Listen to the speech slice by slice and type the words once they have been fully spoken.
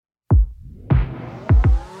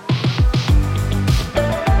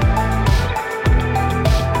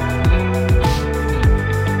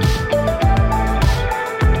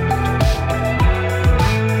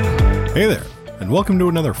and welcome to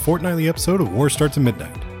another fortnightly episode of War Starts at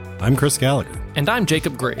Midnight. I'm Chris Gallagher. And I'm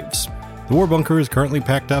Jacob Graves. The War Bunker is currently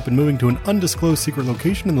packed up and moving to an undisclosed secret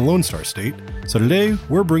location in the Lone Star State, so today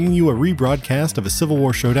we're bringing you a rebroadcast of a Civil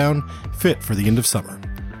War showdown fit for the end of summer.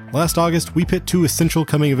 Last August, we pit two essential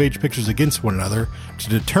coming-of-age pictures against one another to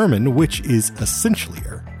determine which is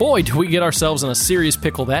essentialier. Boy, did we get ourselves in a serious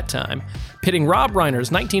pickle that time, pitting Rob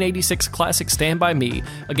Reiner's 1986 classic Stand By Me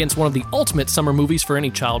against one of the ultimate summer movies for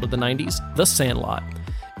any child of the 90s, The Sandlot.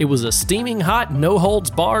 It was a steaming hot,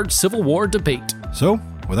 no-holds-barred Civil War debate. So,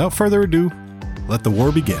 without further ado, let the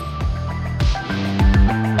war begin.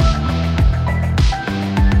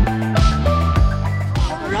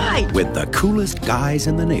 With the coolest guys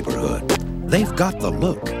in the neighborhood. They've got the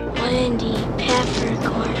look. Wendy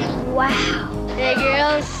Peppercorn. Wow. Hey,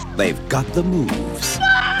 girls. They've got the moves.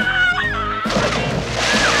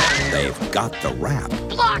 They've got the rap.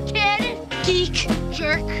 Blockhead. Geek.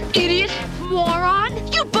 Jerk. Idiot. Moron.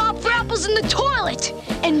 You bob for apples in the toilet.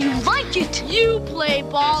 And you like it. You play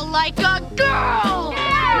ball like a girl.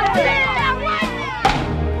 Yeah.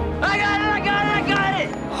 I got it.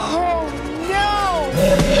 Oh, no.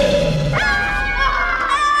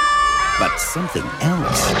 But something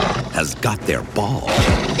else has got their ball.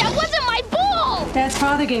 That wasn't my ball! Dad's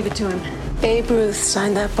father gave it to him. Babe Ruth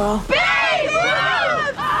signed that ball. Babe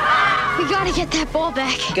Ruth! We gotta get that ball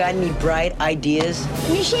back. Got any bright ideas?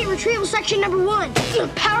 Initiate retrieval section number 1.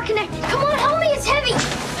 Power connect. Come on, homie, it's heavy.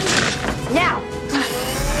 Now.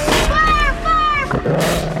 Fire!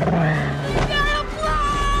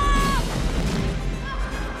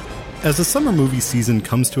 As the summer movie season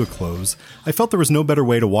comes to a close, I felt there was no better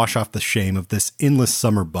way to wash off the shame of this endless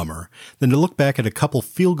summer bummer than to look back at a couple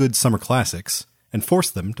feel-good summer classics and force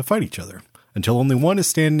them to fight each other, until only one is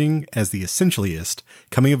standing as the essentialiest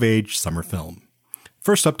coming-of-age summer film.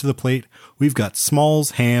 First up to the plate, we've got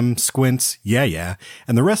Smalls, Ham, Squints, Yeah,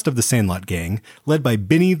 and the rest of the Sandlot gang, led by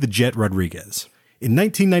Benny the Jet Rodriguez. In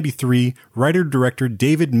 1993, writer-director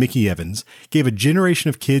David Mickey Evans gave a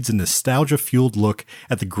generation of kids a nostalgia-fueled look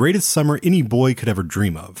at the greatest summer any boy could ever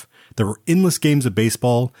dream of. There were endless games of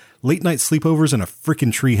baseball, late-night sleepovers in a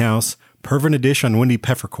frickin' treehouse, Pervin a dish on Wendy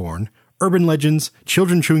Peppercorn, urban legends,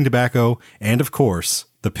 children chewing tobacco, and, of course,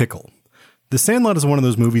 the pickle. The Sandlot is one of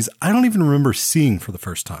those movies I don't even remember seeing for the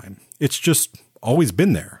first time. It's just always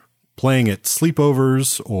been there, playing at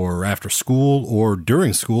sleepovers or after school or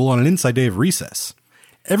during school on an inside day of recess.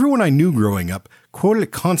 Everyone I knew growing up quoted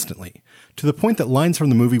it constantly, to the point that lines from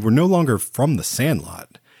the movie were no longer from The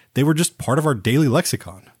Sandlot. They were just part of our daily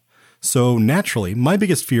lexicon. So naturally, my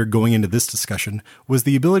biggest fear going into this discussion was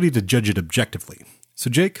the ability to judge it objectively. So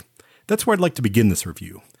Jake, that's where I'd like to begin this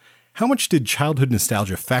review. How much did childhood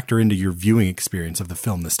nostalgia factor into your viewing experience of the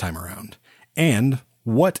film this time around? And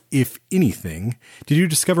what, if anything, did you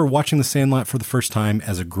discover watching The Sandlot for the first time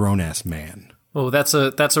as a grown-ass man? Oh, that's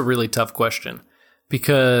a really tough question.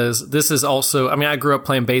 Because this is also, I grew up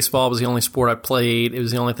playing baseball. It was the only sport I played. It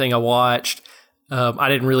was the only thing I watched. I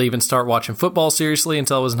didn't really even start watching football seriously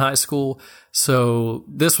until I was in high school. So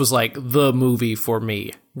this was like the movie for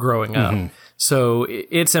me growing up. Mm-hmm. So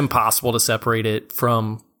it's impossible to separate it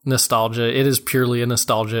from nostalgia. It is purely a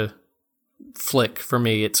nostalgia flick for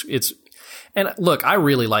me. It's and look, I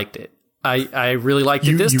really liked it. I really liked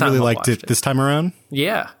it this time. You really liked it this time around?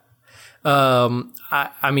 Yeah.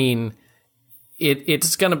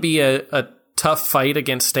 It's going to be a tough fight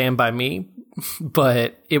against Stand By Me,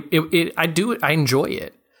 but I enjoy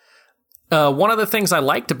it. One of the things I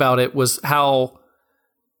liked about it was how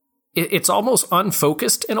it's almost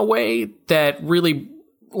unfocused in a way that really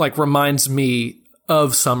reminds me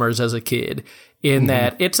of summers as a kid, in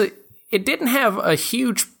that it didn't have a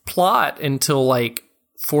huge plot until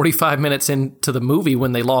 45 minutes into the movie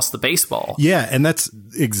when they lost the baseball. Yeah, and that's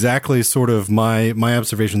exactly sort of my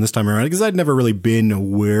observation this time around, because I'd never really been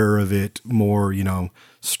aware of it more,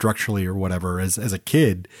 structurally or whatever as a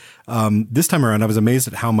kid. This time around, I was amazed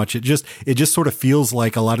at how much it just sort of feels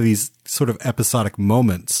like a lot of these sort of episodic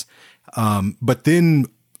moments. But then,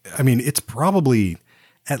 it's probably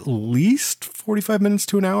at least 45 minutes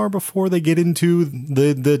to an hour before they get into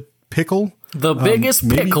the pickle. The biggest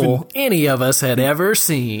pickle any of us had ever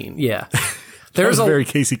seen. Yeah. There's very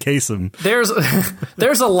Casey Kasem.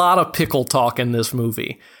 There's a lot of pickle talk in this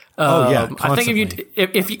movie. Constantly. I think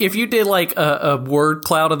if you did a word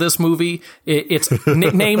cloud of this movie, it's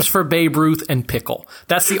nicknames for Babe Ruth and pickle.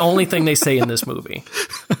 That's the only thing they say in this movie.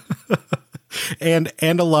 And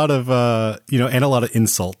a lot of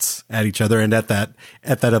insults at each other and at that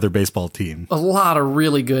other baseball team. A lot of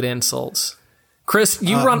really good insults. Chris,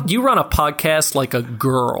 you run a podcast like a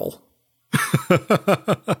girl.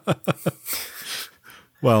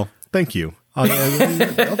 Well, thank you.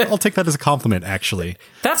 I'll take that as a compliment, actually.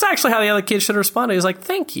 That's actually how the other kid should have responded. He's like,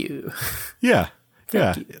 thank you. Yeah.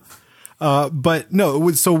 Thank you. But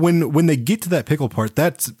no, so when they get to that pickle part,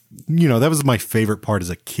 that's, that was my favorite part as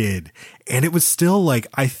a kid. And it was still like,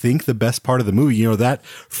 I think the best part of the movie, that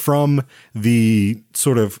from the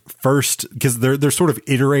sort of first, because they're sort of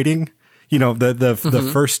iterating, the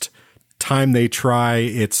first time they try,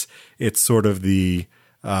 it's sort of the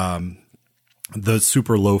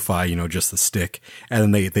super lo-fi, just the stick.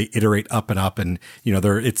 And then they iterate up and up and,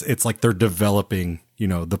 it's like they're developing,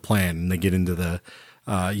 the plan, and they get into the,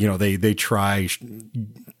 they try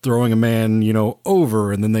throwing a man,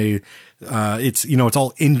 over, and then it's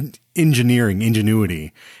all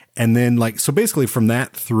ingenuity. And then so basically from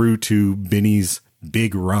that through to Benny's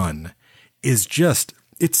big run is just,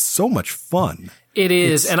 it's so much fun. It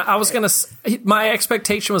is. And I was my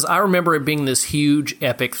expectation was, I remember it being this huge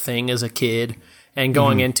epic thing as a kid, and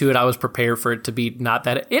going into it, I was prepared for it to be not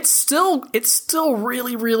that. It still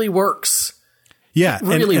really, really works. Yeah.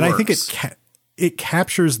 Really and works. I think it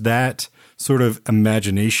captures that sort of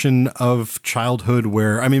imagination of childhood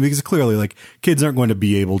where, because clearly kids aren't going to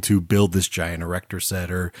be able to build this giant erector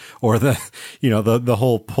set or the, the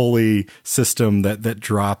whole pulley system that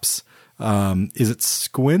drops. Is it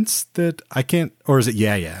Squints that I can't, or is it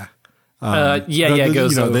Yeah?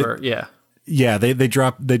 Goes over. Yeah. They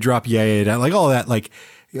drop Yeah down, all that,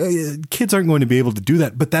 kids aren't going to be able to do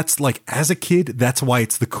that, but that's as a kid, that's why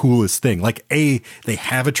it's the coolest thing. A, they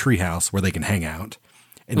have a treehouse where they can hang out,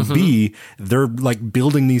 and B, they're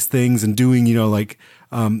building these things and doing,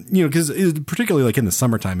 because particularly in the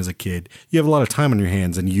summertime as a kid, you have a lot of time on your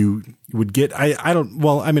hands, and you would get, I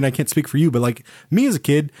can't speak for you, but me as a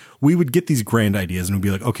kid, we would get these grand ideas and we'd be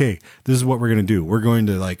like, okay, this is what we're going to do. We're going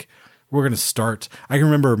to start. I can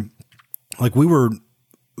remember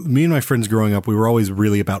me and my friends growing up, we were always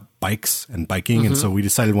really about bikes and biking. And so we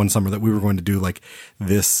decided one summer that we were going to do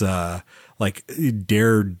this,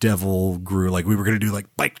 daredevil grew, we were going to do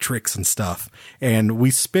bike tricks and stuff. And we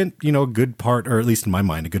spent, a good part, or at least in my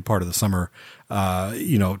mind, a good part of the summer,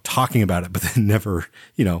 talking about it, but then never,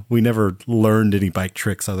 we never learned any bike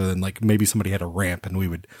tricks other than maybe somebody had a ramp and we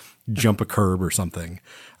would jump a curb or something.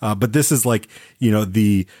 But this is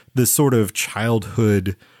the sort of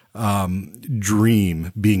childhood,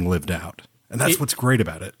 dream being lived out. And that's what's great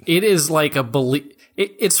about it. It is a belief.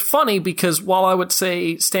 It's funny because while I would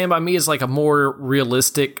say Stand By Me is a more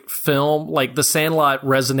realistic film, The Sandlot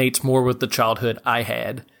resonates more with the childhood I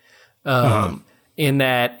had. In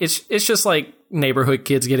that it's just neighborhood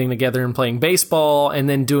kids getting together and playing baseball and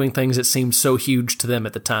then doing things that seemed so huge to them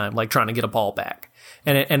at the time, trying to get a ball back.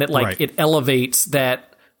 And it it elevates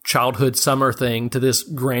that childhood summer thing to this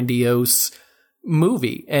grandiose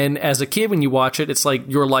movie. And as a kid, when you watch it, it's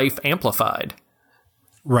your life amplified.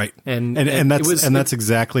 Right. And that's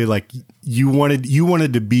exactly you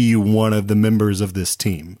wanted to be one of the members of this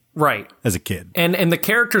team. Right. As a kid. And the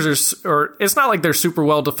characters are it's not they're super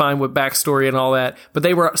well defined with backstory and all that, but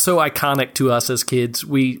they were so iconic to us as kids.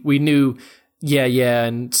 We knew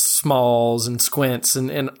and Smalls and Squints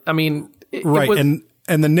and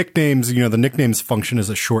And the nicknames function as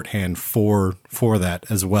a shorthand for that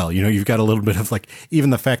as well. You've got a little bit of even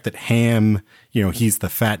the fact that Ham, he's the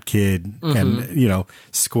fat kid, and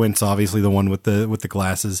Squint's obviously the one with the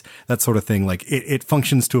glasses, that sort of thing. It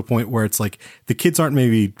functions to a point where it's the kids aren't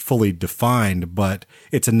maybe fully defined, but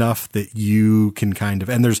it's enough that you can kind of,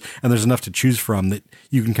 and there's enough to choose from that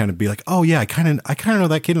you can kind of be oh yeah, I kind of know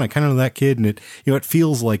that kid and I kind of know that kid, and it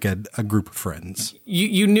feels like a group of friends.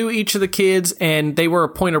 You knew each of the kids, and they were a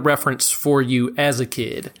point of reference for you as a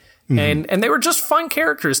kid. And they were just fun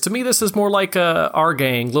characters. To me, this is more like Our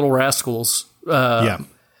Gang, Little Rascals,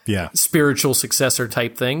 spiritual successor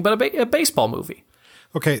type thing, but a baseball movie.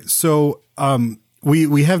 Okay, so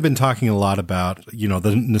we have been talking a lot about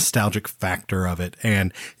the nostalgic factor of it,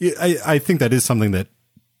 and I think that is something that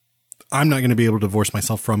I'm not going to be able to divorce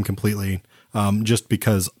myself from completely, just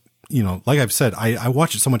because like I've said, I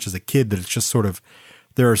watched it so much as a kid that it's just sort of,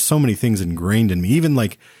 there are so many things ingrained in me. Even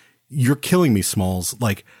You're Killing Me, Smalls.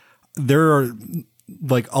 There are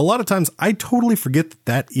a lot of times I totally forget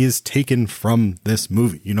that is taken from this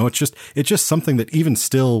movie. It's just something that even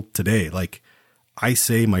still today, I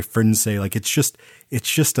say, my friends say, it's just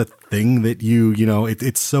a thing that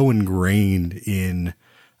it's so ingrained in,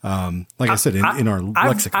 I said, in our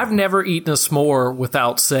lexicon. I've never eaten a s'more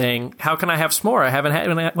without saying, how can I have s'more? I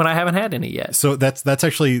haven't had any yet. So that's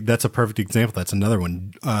a perfect example. That's another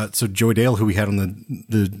one. So Joey Dale, who we had on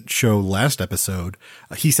the show last episode,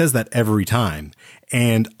 he says that every time.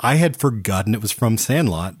 And I had forgotten it was from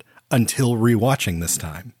Sandlot until rewatching this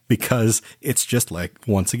time, because it's just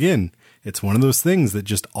once again, it's one of those things that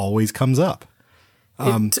just always comes up.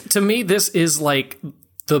 To me, this is like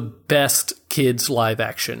the best kids live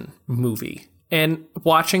action movie. And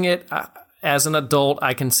watching it as an adult,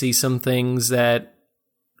 I can see some things that,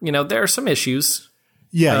 there are some issues.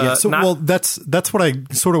 Yeah. So, that's what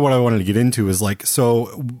I wanted to get into is like,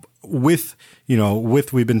 so with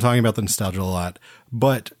we've been talking about the nostalgia a lot,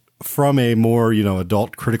 but from a more,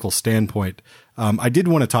 adult critical standpoint, I did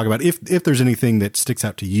want to talk about if there's anything that sticks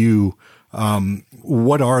out to you,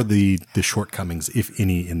 what are the shortcomings, if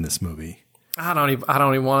any, in this movie? I don't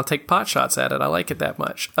even want to take pot shots at it. I like it that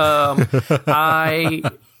much.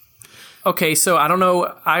 Okay, so I don't know.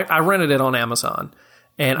 I rented it on Amazon,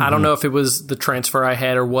 and I don't know if it was the transfer I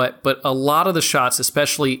had or what, but a lot of the shots,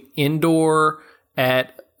 especially indoor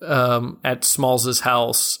at Smalls'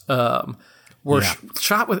 house, were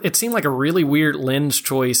shot with, it seemed like a really weird lens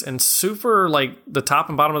choice, and super, like, the top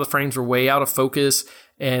and bottom of the frames were way out of focus,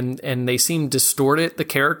 and they seemed distorted, the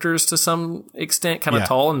characters, to some extent, kind of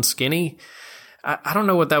tall and skinny. I don't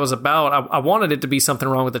know what that was about. I wanted it to be something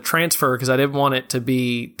wrong with the transfer because I didn't want it to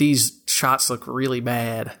be, these shots look really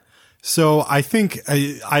bad. So I think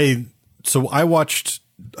I watched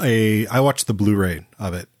the Blu-ray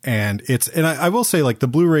of it, and I will say, like, the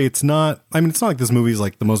Blu-ray, it's not like this movie is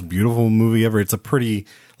like the most beautiful movie ever. It's a pretty,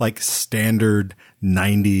 like, standard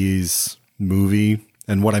 90s movie.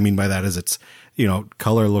 And what I mean by that is it's,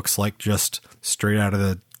 color looks like just straight out of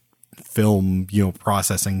the film,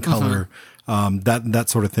 processing color. That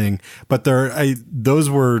sort of thing. But those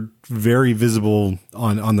were very visible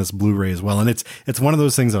on this Blu-ray as well. And it's one of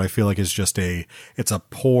those things that I feel like is just it's a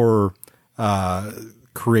poor,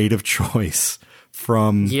 creative choice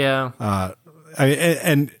from, and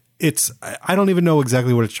I don't even know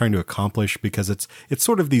exactly what it's trying to accomplish, because it's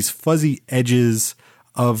sort of these fuzzy edges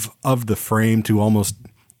of the frame to almost,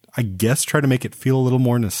 I guess, try to make it feel a little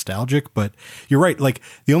more nostalgic. But you're right. Like,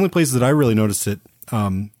 the only places that I really noticed it,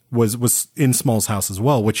 was in Small's house as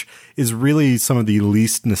well, which is really some of the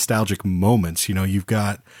least nostalgic moments. You've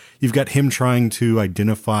got him trying to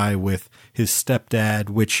identify with his stepdad,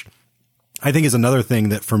 which I think is another thing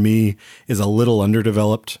that for me is a little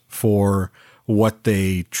underdeveloped for what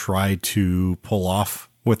they try to pull off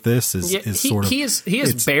with this. He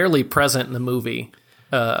is barely present in the movie.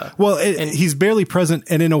 He's barely present,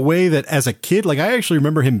 and in a way that, as a kid, like, I actually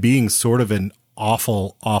remember him being sort of an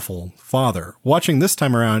awful father. Watching this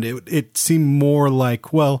time around, it seemed more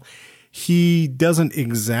like, well, he doesn't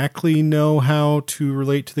exactly know how to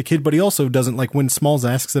relate to the kid, but he also doesn't, like, when Smalls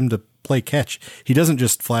asks him to play catch, he doesn't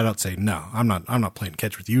just flat out say, "No, I'm not playing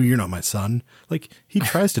catch with you. You're not my son." Like, he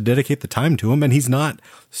tries to dedicate the time to him, and he's not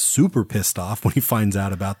super pissed off when he finds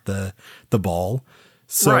out about the ball.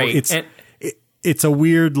 So it's a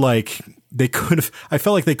weird, like, I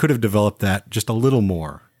felt like they could have developed that just a little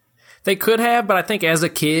more. They could have, but I think as a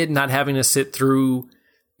kid, not having to sit through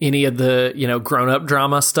any of the, grown-up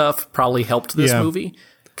drama stuff probably helped this movie.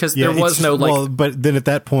 Because there was no, like... Well, but then at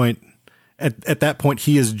that point,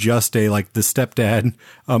 he is just the stepdad,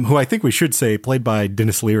 who I think we should say played by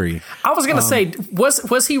Dennis Leary. I was going to say,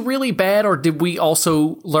 was he really bad, or did we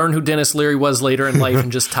also learn who Dennis Leary was later in life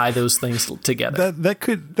and just tie those things together? That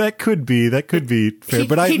could be fair.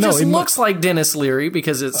 But he just looks like Dennis Leary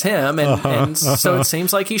because it's him, and so it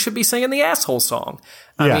seems like he should be singing the asshole song.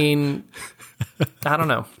 I mean, I don't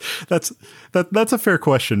know. That's a fair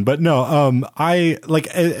question, but no. I like,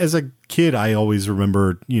 as a kid, I always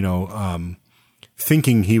remember,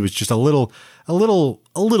 thinking he was just a little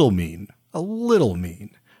mean.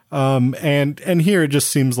 And here it just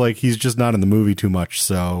seems like he's just not in the movie too much.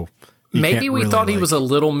 So maybe we thought he was a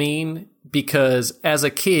little mean because as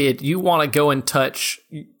a kid, you want to go and touch,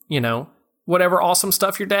 whatever awesome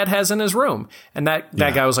stuff your dad has in his room. And that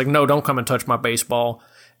guy was like, "No, don't come and touch my baseball."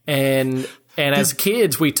 And as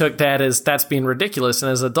kids, we took that as that's being ridiculous.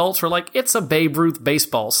 And as adults, we're like, "It's a Babe Ruth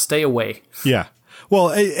baseball. Stay away." Yeah.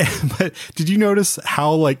 Well, but did you notice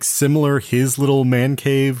how, like, similar his little man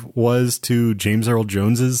cave was to James Earl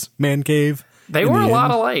Jones's man cave? They were a lot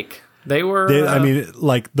alike. They were. I mean,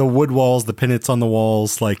 like, the wood walls, the pennants on the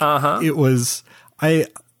walls, like, it was. I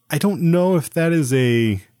don't know if that is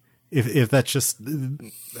if that's just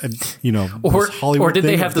Hollywood or did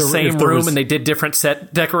thing, they have the same room and they did different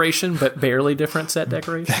set decoration, but barely different set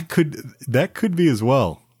decoration? That could be as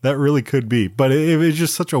well. That really could be. But it was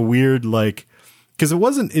just such a weird, like. Because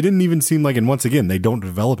it didn't even seem like, and once again, they don't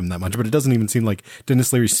develop him that much, but it doesn't even seem like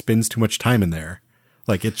Dennis Leary spends too much time in there.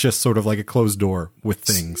 Like, it's just sort of like a closed door with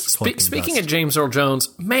things. Speaking of James Earl Jones,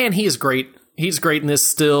 man, he is great. He's great in this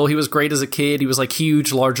still. He was great as a kid. He was, like,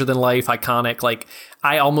 huge, larger than life, iconic. Like,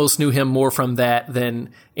 I almost knew him more from that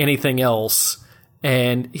than anything else.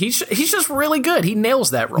 And he's just really good. He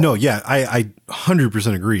nails that role. No, yeah, I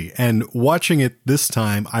 100% agree. And watching it this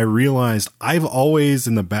time, I realized I've always,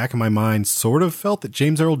 in the back of my mind, sort of felt that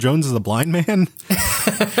James Earl Jones is a blind man. and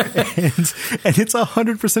it's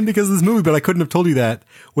 100% because of this movie, but I couldn't have told you that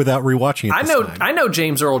without rewatching it I know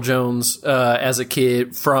James Earl Jones as a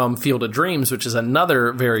kid from Field of Dreams, which is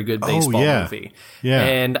another very good baseball movie. Yeah.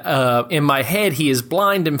 And in my head, he is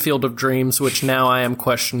blind in Field of Dreams, which now I am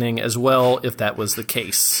questioning as well if that was the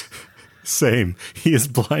case. Same. He is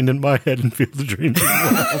blind in my head and Field of Dreams as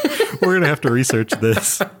well. We're going to have to research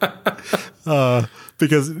this.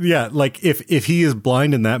 Because, yeah, like if he is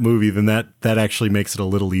blind in that movie, then that actually makes it a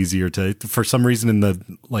little easier to, for some reason in the,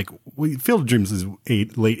 like, Field of Dreams is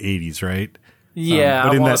late 80s, right? Yeah.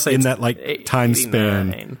 But in that like time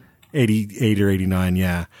span, 88 or 89,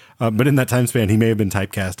 yeah. But in that time span, he may have been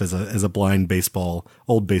typecast as a blind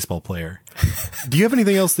old baseball player. Do you have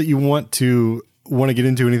anything else that you want to get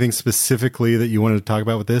into? Anything specifically that you wanted to talk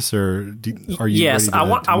about with this, or are you? Yes, I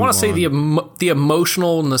want to say the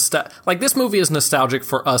emotional nostalgia. Like, this movie is nostalgic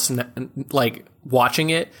for us, like watching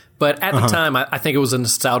it. But at the time, I think it was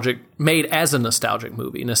made as a nostalgic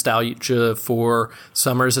movie. Nostalgia for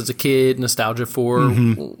summers as a kid. Nostalgia for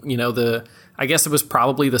I guess it was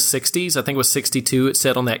probably the 60s. I think it was 62. It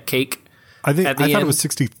said on that cake. I thought it was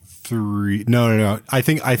 63. No. I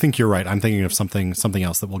think you're right. I'm thinking of something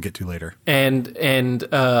else that we'll get to later. But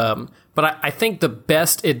I think the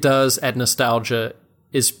best it does at nostalgia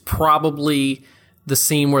is probably the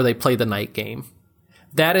scene where they play the night game.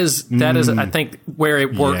 That is I think where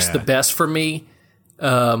it works the best for me.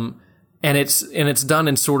 And it's done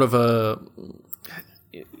in sort of a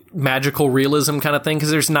magical realism kind of thing,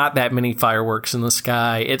 because there's not that many fireworks in the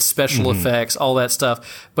sky. It's special effects, all that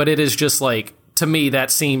stuff. But it is just like, to me,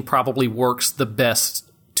 that scene probably works the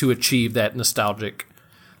best to achieve that nostalgic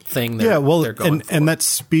thing they're going for. And that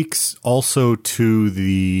speaks also to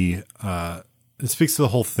the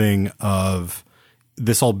whole thing of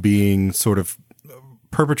this all being sort of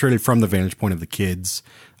perpetrated from the vantage point of the kids.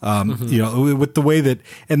 With the way that,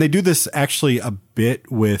 and they do this actually a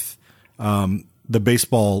bit with the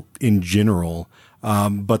baseball in general,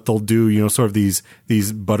 but they'll do sort of these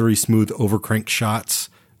buttery smooth overcrank shots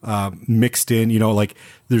mixed in. Like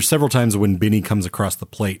there's several times when Benny comes across the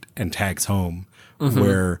plate and tags home,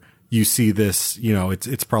 where you see this.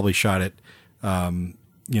 It's probably shot at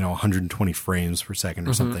 120 frames per second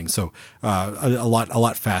or something. So a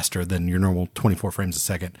lot faster than your normal 24 frames a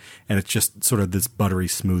second, and it's just sort of this buttery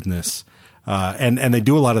smoothness. And they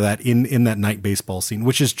do a lot of that in that night baseball scene,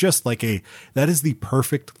 which is just like that is the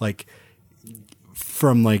perfect, like,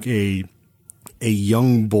 from like a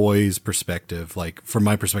young boy's perspective, like from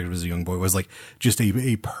my perspective as a young boy, was like just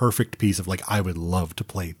a perfect piece of like, I would love to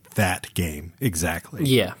play that game. Exactly.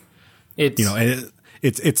 Yeah. It's the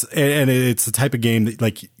type of game that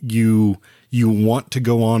like you want to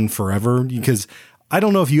go on forever, because I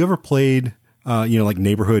don't know if you ever played like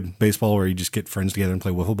neighborhood baseball where you just get friends together and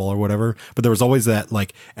play wiffle ball or whatever. But there was always that,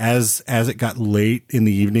 like, as it got late in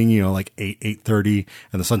the evening, like 8:30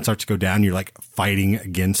 and the sun starts to go down, you're like fighting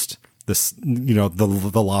against this,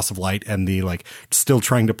 the loss of light and the, like, still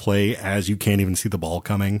trying to play as you can't even see the ball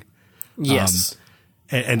coming. Yes.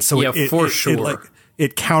 And so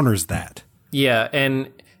it counters that. Yeah.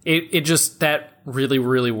 And it just, that really,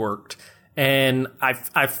 really worked. And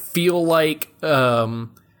I feel like,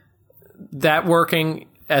 that working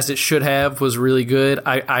as it should have was really good.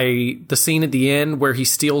 The scene at the end where he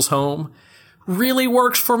steals home really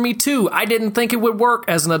works for me too. I didn't think it would work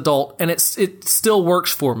as an adult, and it still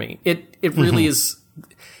works for me. It really is.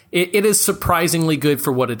 It is surprisingly good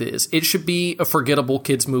for what it is. It should be a forgettable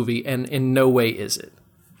kids movie, and in no way is it.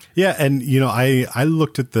 Yeah, and I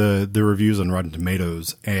looked at the reviews on Rotten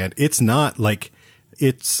Tomatoes, and it's not like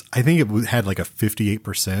I think it had like a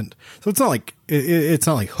 58%. So it's not like it's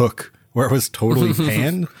not like Hook, where it was totally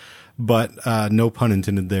panned, but no pun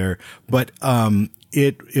intended there. But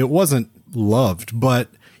it wasn't loved. But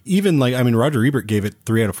even like, I mean, Roger Ebert gave it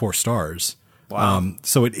 3 out of 4 stars. Wow.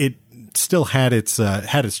 So it still had its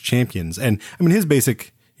champions. And I mean, his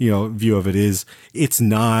basic view of it is it's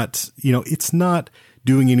not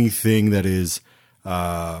doing anything that is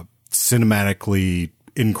cinematically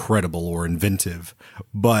incredible or inventive,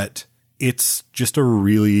 but it's just a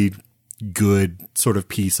really good sort of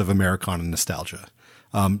piece of Americana nostalgia,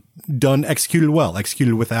 executed well,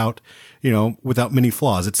 executed without many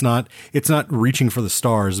flaws. It's not reaching for the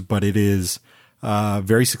stars, but it is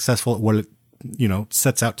very successful at what it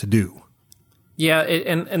sets out to do. Yeah,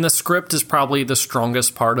 and the script is probably the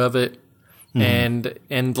strongest part of it. and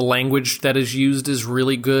the language that is used is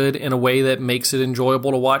really good in a way that makes it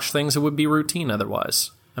enjoyable to watch things that would be routine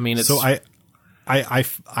otherwise. I mean, it's so I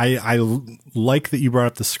like that you brought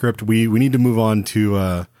up the script. We need to move on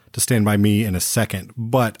to Stand By Me in a second,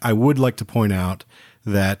 but I would like to point out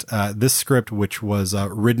that this script, which was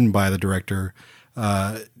written by the director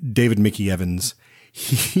David Mickey Evans,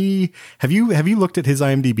 have you looked at his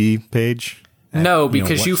IMDb page? No,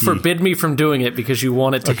 because you forbid me from doing it because you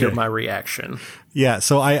wanted to hear my reaction. Yeah,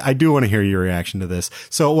 so I do want to hear your reaction to this.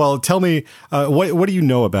 So, well, tell me, what do you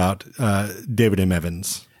know about David M.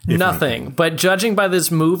 Evans? Nothing, but judging by this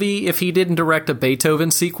movie, if he didn't direct a Beethoven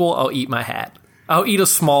sequel, I'll eat my hat. I'll eat a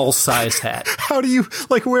small-sized hat. How do you,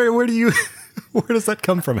 like, where do you, where does that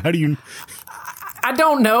come from? How do you... I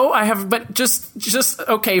don't know. But just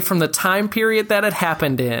okay, from the time period that it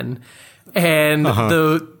happened in, and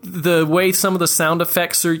the way some of the sound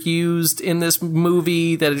effects are used in this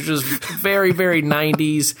movie that is just very, very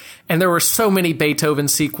 90s. And there were so many Beethoven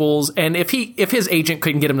sequels. And if his agent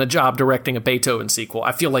couldn't get him the job directing a Beethoven sequel,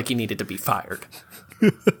 I feel like he needed to be fired.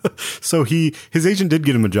 So his agent did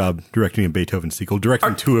get him a job directing a Beethoven sequel,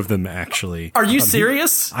 directing two of them, actually. Are you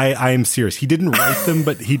serious? I am serious. He didn't write them,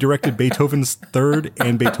 but he directed Beethoven's third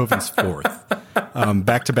and Beethoven's fourth,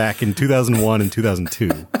 back to back in 2001 and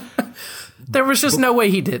 2002. There was just no way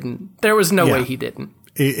he didn't. There was no way he didn't.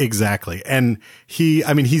 Exactly. And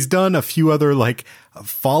he's done a few other, like,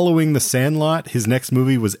 following the Sandlot. His next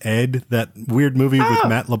movie was Ed, that weird movie with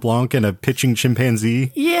Matt LeBlanc and a pitching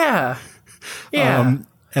chimpanzee. Yeah. Yeah.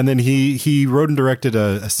 And then he wrote and directed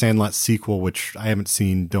a Sandlot sequel, which I haven't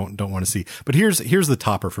seen, don't want to see. But here's the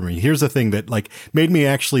topper for me. Here's the thing that, like, made me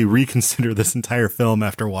actually reconsider this entire film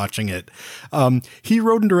after watching it. He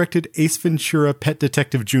wrote and directed Ace Ventura: Pet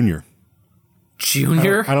Detective Jr.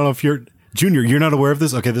 Junior? I don't know if you're Junior. You're not aware of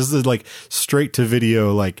this? Okay, this is like straight to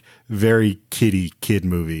video, like very kid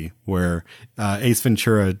movie where Ace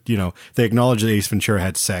Ventura, they acknowledge that Ace Ventura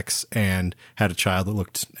had sex and had a child that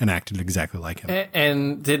looked and acted exactly like him.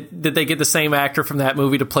 And did they get the same actor from that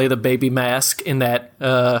movie to play the baby Mask in that?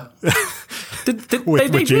 They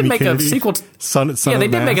did make a sequel. They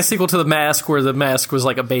did make a sequel to The Mask where the Mask was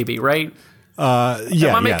like a baby, right?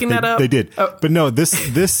 Am I making that up? They did. But no,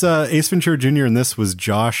 this Ace Ventura Jr. and this was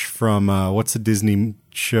Josh from what's the Disney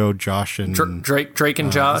show? Josh and Drake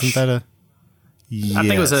and Josh. Isn't that yes, I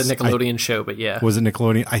think it was a Nickelodeon show, but yeah. Was it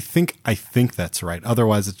Nickelodeon? I think that's right.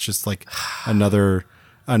 Otherwise, it's just like another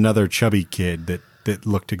chubby kid that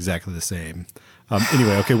looked exactly the same.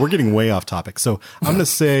 Anyway, okay, we're getting way off topic. So I'm going to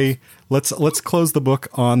say let's close the book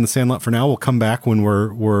on The Sandlot for now. We'll come back when we're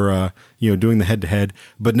doing the head-to-head.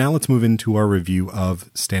 But now let's move into our review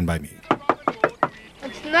of Stand By Me.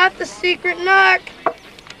 It's not the secret knock.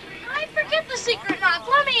 I forget the secret knock.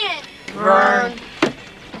 Let me in. Burn.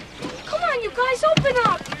 Come on, you guys, open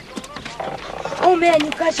up. Oh man,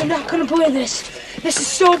 you guys are not gonna believe this. This is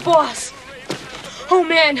so boss. Oh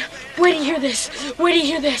man, wait to hear this. Wait to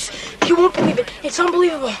hear this. You won't believe it. It's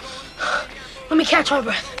unbelievable. Let me catch my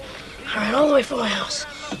breath. I ran all the way from my house.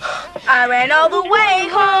 I ran all the way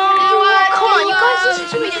home. Come on, you guys,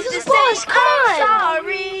 listen to me. This is boss. Come on.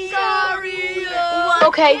 Sorry.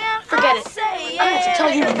 Okay, forget it. I have to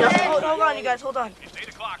tell you nothing. Hold on, you guys. Hold on.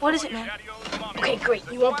 What is it, man? Okay, great.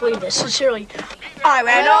 You won't believe this. Sincerely. I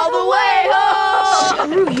ran all the way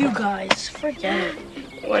home. Screw you guys. Forget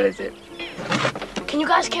it. What is it? Can you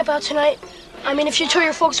guys camp out tonight? I mean, if you tell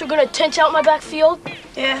your folks we're gonna tent out my back field?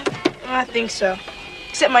 Yeah, I think so.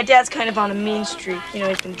 Except my dad's kind of on a mean streak.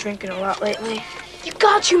 He's been drinking a lot lately. You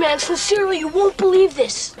got you, man. Sincerely, you won't believe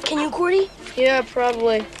this. Can you, Gordy? Yeah,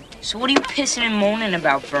 probably. So what are you pissing and moaning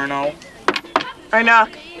about, Verno? I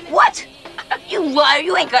knock. What? You liar,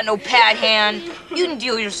 you ain't got no pad hand. You didn't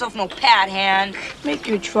deal yourself no pad hand. Make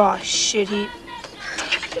your draw, shit heap.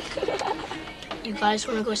 You guys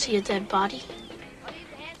wanna go see a dead body?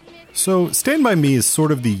 So Stand By Me is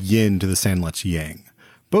sort of the yin to The Sandlot's yang.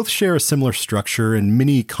 Both share a similar structure and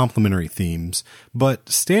many complementary themes, but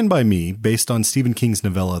Stand By Me, based on Stephen King's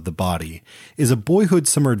novella The Body, is a boyhood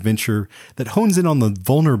summer adventure that hones in on the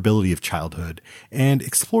vulnerability of childhood and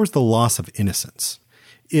explores the loss of innocence.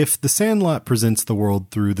 If The Sandlot presents the world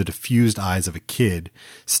through the diffused eyes of a kid,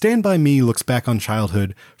 Stand By Me looks back on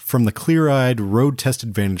childhood from the clear-eyed,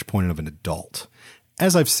 road-tested vantage point of an adult.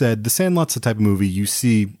 As I've said, The Sandlot's the type of movie you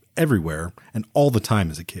see everywhere and all the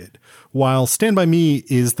time as a kid, while Stand By Me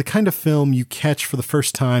is the kind of film you catch for the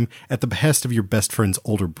first time at the behest of your best friend's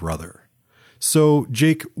older brother. So,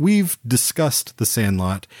 Jake, we've discussed The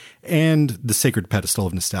Sandlot and the sacred pedestal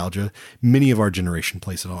of nostalgia many of our generation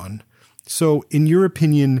place it on. So, in your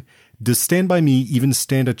opinion, does Stand By Me even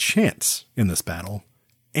stand a chance in this battle?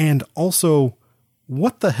 And also,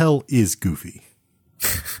 what the hell is Goofy?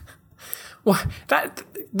 Well,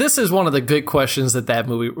 this is one of the good questions that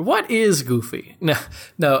movie. What is Goofy? No.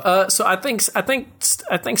 So I think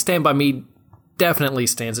Stand By Me definitely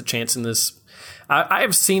stands a chance in this. I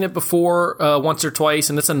have seen it before once or twice,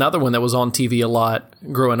 and it's another one that was on TV a lot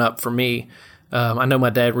growing up for me. I know my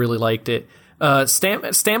dad really liked it.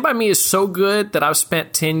 Stand By Me is so good that I've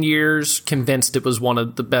spent 10 years convinced it was one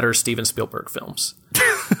of the better Steven Spielberg films.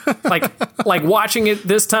 like watching it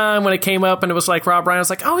this time when it came up and it was like Rob Reiner, I was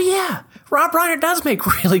like, oh yeah, Rob Reiner does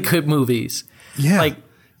make really good movies. Yeah. Like,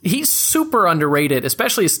 he's super underrated,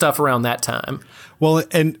 especially his stuff around that time. Well,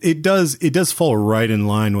 and it does fall right in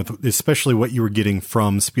line with especially what you were getting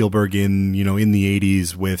from Spielberg in the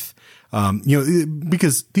 80s with,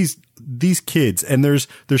 because these kids, and there's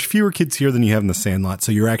fewer kids here than you have in the Sandlot.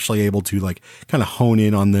 So you're actually able to like kind of hone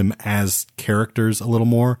in on them as characters a little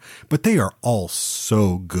more, but they are all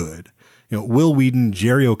so good. Will Wheaton,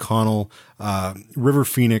 Jerry O'Connell, River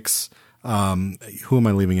Phoenix, who am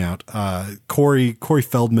I leaving out? Corey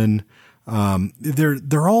Feldman.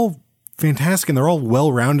 They're all fantastic and they're all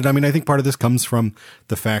well-rounded. I mean, I think part of this comes from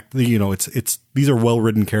the fact that, these are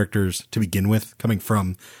well-written characters to begin with, coming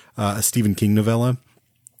from a Stephen King novella.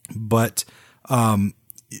 But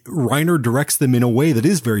Reiner directs them in a way that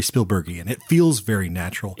is very Spielbergian. It feels very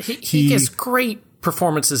natural. He gets great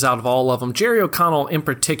performances out of all of them. Jerry O'Connell in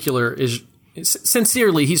particular is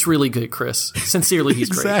sincerely, he's really good, Chris. Sincerely, he's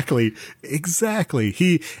great. Exactly.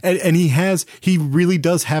 He really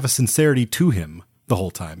does have a sincerity to him the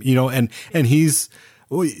whole time, and he's,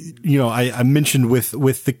 I mentioned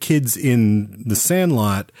with the kids in the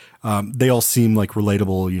Sandlot, they all seem like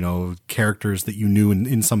relatable, characters that you knew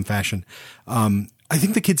in some fashion. I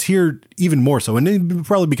think the kids here even more so, and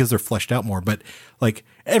probably because they're fleshed out more, but like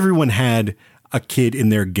everyone had a kid in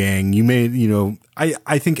their gang.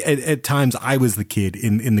 I think at times I was the kid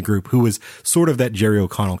in the group who was sort of that Jerry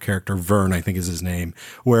O'Connell character. Vern, I think is his name,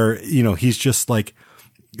 where, he's just like,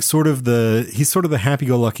 he's sort of the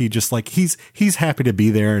happy-go-lucky, just like he's happy to be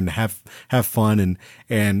there and have fun.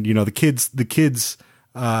 And, the kids,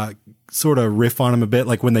 sort of riff on him a bit,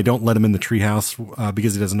 like when they don't let him in the treehouse,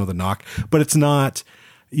 because he doesn't know the knock, but it's not,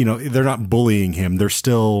 they're not bullying him. They're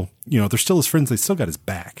still his friends. They still got his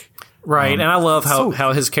back. Right. And I love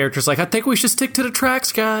how his character's like, I think we should stick to the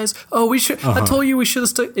tracks, guys. Oh, we should. I told you we should have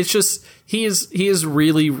stuck. It's just, he's a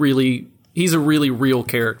really real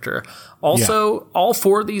character. Also, all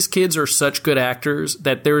four of these kids are such good actors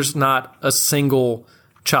that there's not a single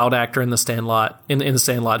child actor in the Sandlot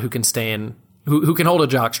who can stand, who can hold a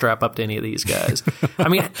jockstrap up to any of these guys. I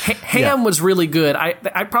mean, Ham was really good.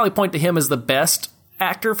 I'd probably point to him as the best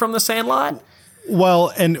actor from the Sandlot.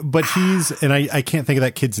 Well, but I can't think of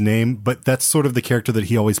that kid's name, but that's sort of the character that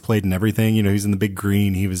he always played in everything. He's in The Big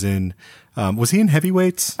Green. He was in, was he in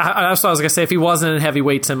Heavyweights? That's what I was going to say. If he wasn't in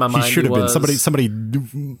Heavyweights in my mind, he should have been. Somebody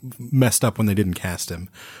messed up when they didn't cast him.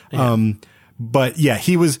 Yeah. But yeah,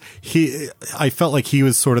 I felt like he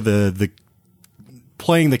was sort of the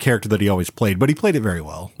playing the character that he always played, but he played it very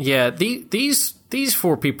well. Yeah. These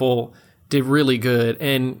four people did really good.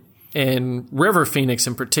 And River Phoenix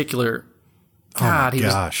in particular, God, he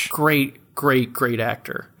was great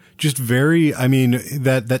actor. Just very, I mean,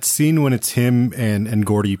 that scene when it's him and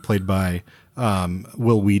Gordy played by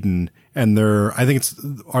Will Wheaton, and I think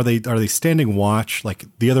are they standing watch, like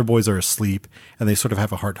the other boys are asleep and they sort of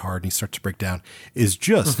have a heart and he starts to break down, is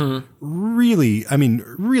just really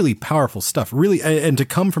powerful stuff. Really, and to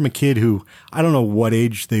come from a kid who, I don't know what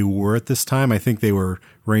age they were at this time. I think they were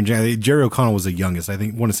ranging. Jerry O'Connell was the youngest. I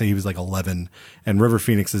want to say he was like 11, and River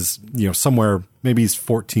Phoenix is, somewhere, maybe he's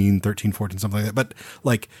 13, something like that. But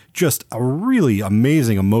like just a really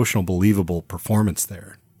amazing, emotional, believable performance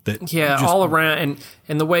there. All around,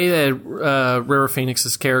 and the way that River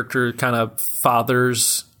Phoenix's character kind of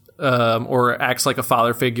fathers or acts like a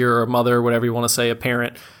father figure or a mother, or whatever you want to say, a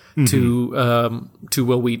parent to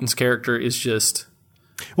Will Wheaton's character is just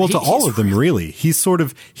to all of them really. He is sort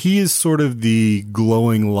of the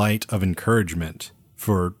glowing light of encouragement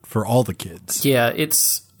for all the kids. Yeah,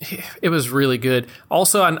 it was really good.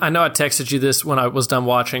 Also, I know I texted you this when I was done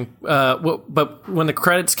watching, but when the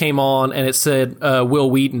credits came on and it said Will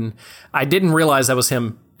Wheaton, I didn't realize that was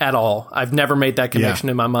him at all. I've never made that connection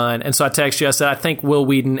in my mind. And so I texted you, I said, I think Will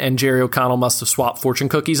Wheaton and Jerry O'Connell must have swapped fortune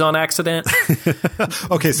cookies on accident.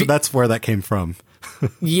 Okay, so that's where that came from.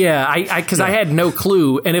 Yeah, because I had no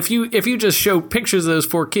clue. And if you just show pictures of those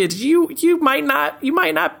four kids, you might not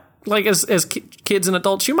like as kids and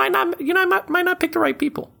adults, you might not pick the right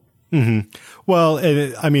people. Mm-hmm. Well,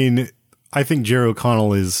 I mean, I think Jerry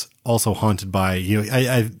O'Connell is also haunted by,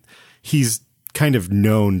 he's kind of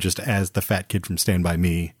known just as the fat kid from Stand By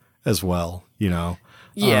Me as well, you know?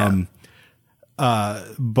 Yeah.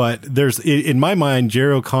 But there's, in my mind,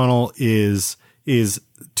 Jerry O'Connell is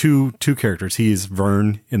two characters. He is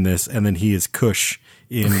Vern in this, and then he is Cush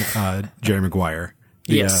in Jerry Maguire.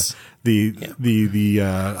 Yes.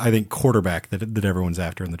 I think quarterback that everyone's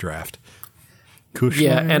after in the draft. Cush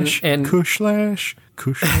and Cush slash.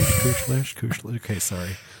 Okay,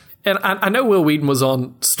 sorry. And I know Will Wheaton was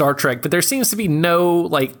on Star Trek, but there seems to be no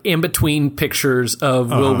like in between pictures of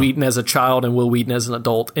Will Wheaton as a child and Will Wheaton as an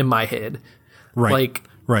adult in my head. Right.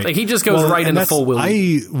 Like he just goes right into full Will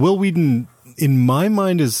Wheaton. Will Wheaton, in my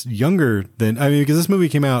mind, is younger than, I mean, because this movie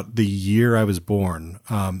came out the year I was born.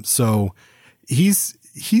 So he's,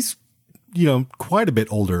 you know, quite a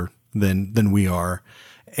bit older than we are.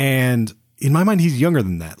 And in my mind, he's younger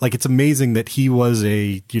than that. Like, it's amazing that he was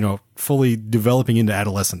fully developing into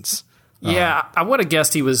adolescence. Yeah. I would have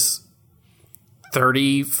guessed he was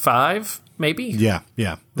 35, maybe. Yeah.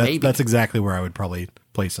 That's exactly where I would probably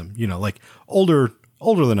place him. You know, like older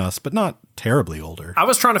than us, but not terribly older. I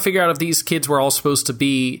was trying to figure out if these kids were all supposed to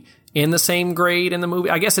be in the same grade in the movie.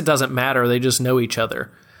 I guess it doesn't matter. They just know each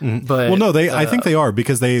other. Mm-hmm. But well, no, I think they are,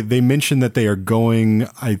 because they mentioned that they are going,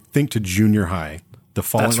 I think, to junior high the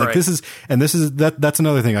following. That's right. That's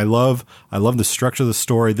another thing. I love the structure of the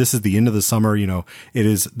story. This is the end of the summer. You know, it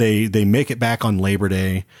is, they make it back on Labor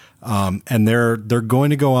Day. And they're going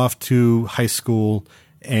to go off to high school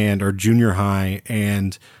or junior high.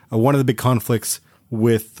 And one of the big conflicts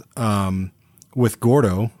with Gordy,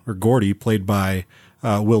 played by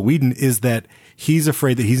Will Wheaton, is that he's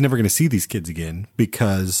afraid that he's never going to see these kids again,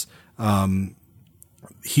 because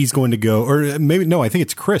he's going to go, or maybe, no, I think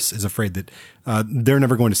it's Chris is afraid that they're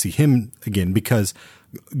never going to see him again, because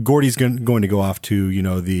Gordy's going to go off to, you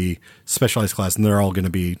know, the specialized class, and they're all going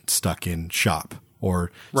to be stuck in shop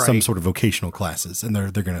or some sort of vocational classes, and they're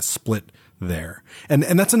going to split there. And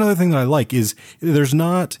that's another thing that I like is there's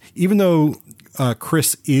not, even though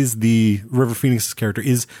Chris is the River Phoenix's character,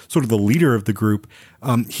 is sort of the leader of the group,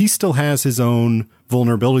 he still has his own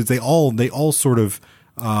vulnerabilities. They all sort of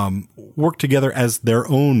work together as their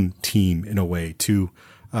own team in a way to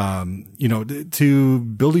to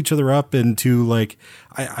build each other up, and to like,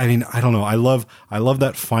 I mean, I don't know. I love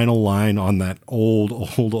that final line on that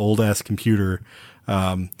old ass computer.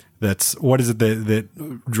 That's, what is it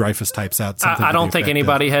that Dreyfus types out? I don't think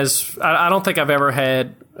anybody has. I don't think I've ever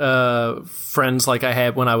had friends like I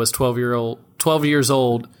had when I was 12 years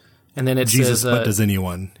old, and then it Jesus, says, but does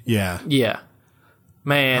anyone? Yeah,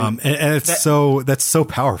 man, and it's that's so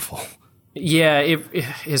powerful. Yeah,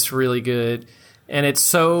 it's really good, and it's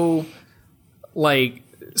so like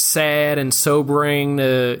sad and sobering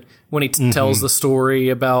when he tells the story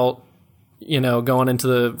about, you know, going into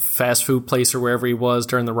the fast food place or wherever he was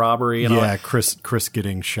during the robbery. And all. Chris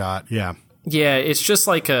getting shot. Yeah. Yeah. It's just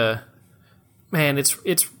like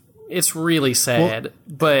it's really sad, well,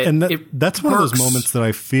 but that's one of those moments that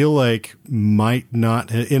I feel like might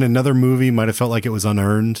not, in another movie, might have felt like it was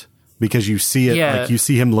unearned, because you see it, like you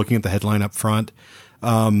see him looking at the headline up front.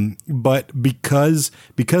 But because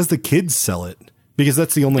the kids sell it, because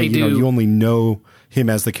that's the only, you only know him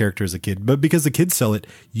as the character as a kid, but because the kids sell it,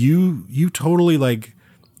 you totally like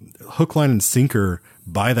hook, line, and sinker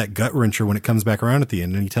buy that gut wrencher when it comes back around at the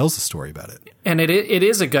end and he tells the story about it. And it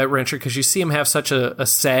is a gut wrencher, because you see him have such a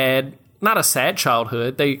sad, not a sad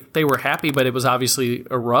childhood. They were happy, but it was obviously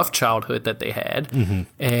a rough childhood that they had. Mm-hmm.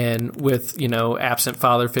 And with, you know, absent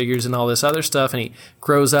father figures and all this other stuff, and he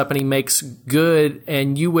grows up and he makes good,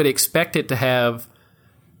 and you would expect it to have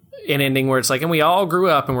an ending where it's like, and we all grew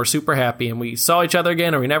up and we're super happy and we saw each other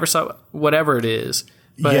again, or we never saw, whatever it is.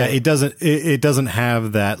 But yeah, it doesn't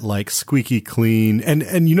have that like squeaky clean,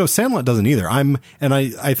 and you know, Sandlot doesn't either.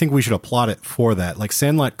 I think we should applaud it for that. Like,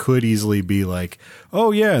 Sandlot could easily be like,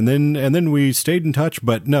 oh yeah, and then we stayed in touch,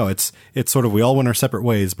 but no, it's sort of, we all went our separate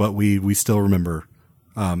ways, but we still remember.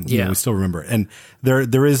 You know, we still remember it. And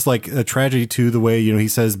there is like a tragedy to the way, you know, he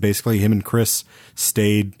says basically him and Chris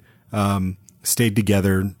stayed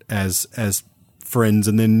together as friends,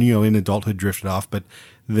 and then, you know, in adulthood drifted off. But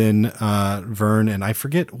then Vern, and I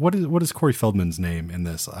forget what is Corey Feldman's name in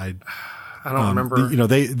this. I don't remember. You know,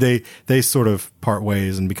 they sort of part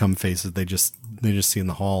ways and become faces they just see in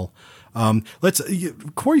the hall.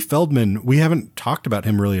 Corey Feldman, we haven't talked about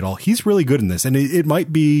him really at all. He's really good in this, and it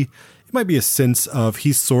might be a sense of,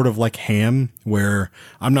 he's sort of like Ham, where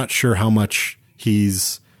I'm not sure how much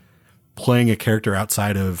he's playing a character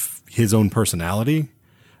outside of his own personality,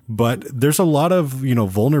 but there's a lot of, you know,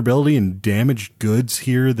 vulnerability and damaged goods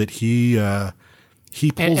here that he pulls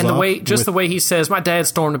and off. The way he says, "My dad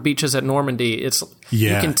stormed the beaches at Normandy." You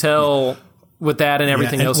can tell with that and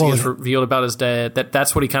everything and, else well, he gets revealed about his dad,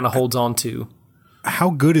 that's what he kind of holds on to.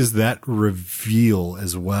 How good is that reveal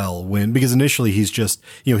as well? Because initially he's just,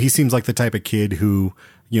 he seems like the type of kid who,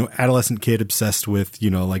 adolescent kid obsessed with,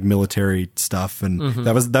 like military stuff. And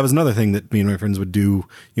that was another thing that me and my friends would do,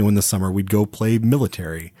 in the summer. We'd go play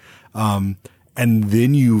military. And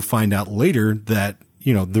then you find out later that,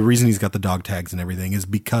 the reason he's got the dog tags and everything is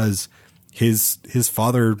because his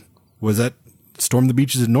father stormed the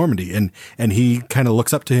beaches of Normandy, and he kind of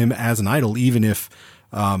looks up to him as an idol, even if,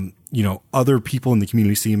 other people in the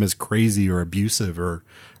community see him as crazy or abusive or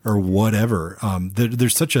whatever.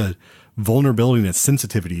 There's such a vulnerability and a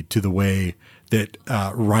sensitivity to the way that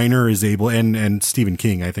Reiner is able, and Stephen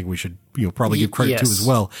King, I think we should probably give credit to as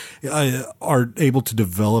well, are able to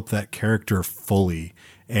develop that character fully,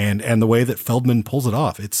 and the way that Feldman pulls it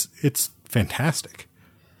off, it's fantastic.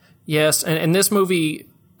 Yes, and this movie,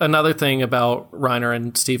 another thing about Reiner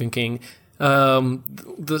and Stephen King, so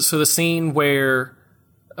the scene where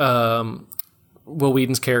Will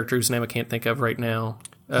Wheaton's character, whose name I can't think of right now,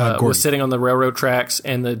 was sitting on the railroad tracks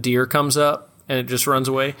and the deer comes up and it just runs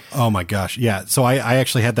away. Oh my gosh. Yeah. So I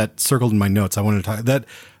actually had that circled in my notes. I wanted to talk that.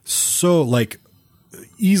 So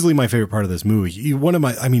easily my favorite part of this movie,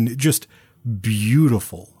 just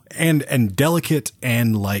beautiful and delicate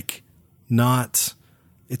and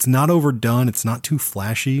it's not overdone. It's not too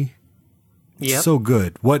flashy. It's so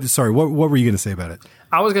good. What were you going to say about it?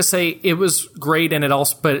 I was going to say it was great, and it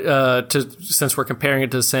also, but since we're comparing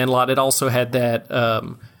it to Sandlot, it also had that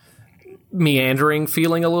meandering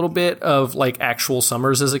feeling a little bit of actual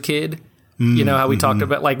summers as a kid. How we talked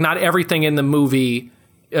about not everything in the movie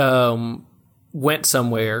went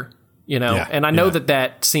somewhere. And I know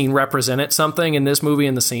that scene represented something in this movie,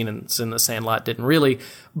 and the scene in the Sandlot didn't really,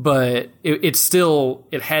 but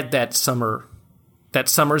it had that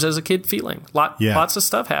summers as a kid feeling. Lots of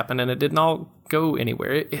stuff happened, and it didn't all go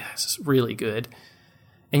anywhere. It's really good.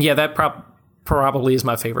 And that probably is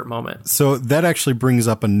my favorite moment. So that actually brings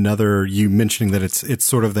up another, you mentioning that it's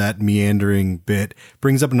sort of that meandering bit,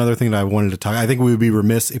 brings up another thing that I wanted to talk. I think we would be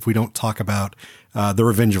remiss if we don't talk about The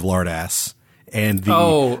Revenge of Lardass. And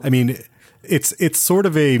it's sort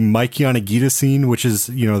of a Mike Yanagita scene, which is,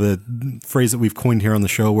 the phrase that we've coined here on the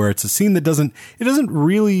show, where it's a scene that doesn't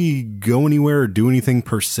really go anywhere or do anything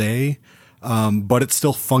per se. But it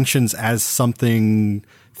still functions as something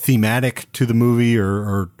thematic to the movie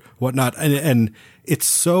or whatnot. And it's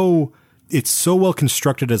so well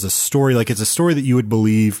constructed as a story. It's a story that you would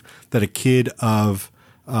believe that a kid of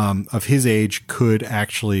his age could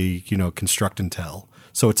actually, construct and tell.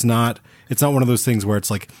 So it's not one of those things where it's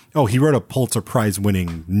he wrote a Pulitzer Prize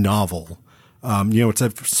winning novel. It's a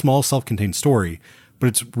small self-contained story, but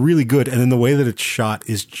it's really good. And then the way that it's shot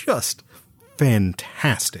is just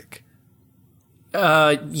fantastic.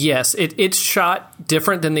 Yes, it's shot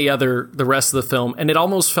different than the rest of the film, and it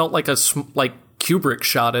almost felt like Kubrick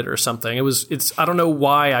shot it or something. I don't know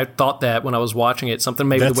why I thought that when I was watching it. Something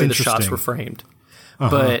maybe the way the shots were framed.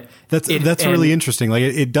 But that's really interesting.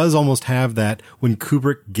 It does almost have that when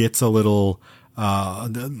Kubrick gets a little,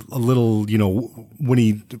 when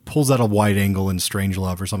he pulls out a wide angle in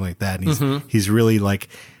Strangelove or something like that, and he's really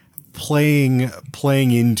playing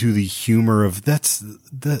into the humor of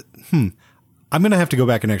I'm going to have to go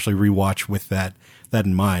back and actually rewatch with that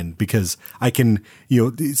in mind, because I can,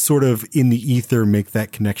 sort of in the ether make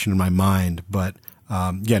that connection in my mind. But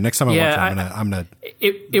next time I watch it, I'm gonna.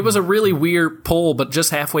 It was a really weird pull, but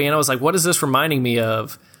just halfway in, I was like, "What is this reminding me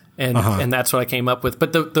of?" And that's what I came up with.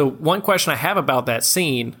 But the one question I have about that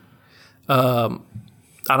scene, I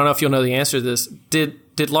don't know if you'll know the answer to this. Did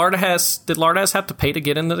Lardass have to pay to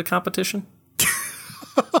get into the competition?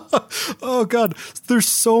 Oh God, there are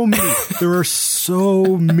so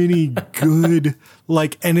many good,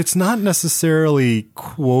 and it's not necessarily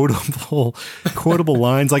quotable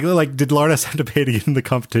lines. Did Lardass have to pay to get in the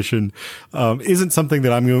competition? Isn't something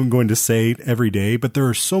that I'm going to say every day, but there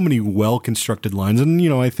are so many well-constructed lines. And,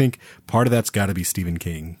 I think part of that's got to be Stephen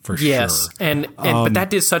King for sure. Yes. But that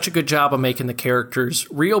did such a good job of making the characters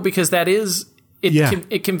real, because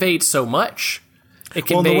it conveyed so much. It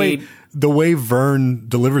conveyed... The way Vern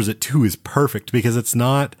delivers it too is perfect, because it's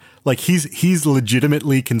not he's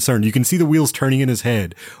legitimately concerned. You can see the wheels turning in his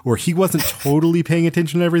head, or he wasn't totally paying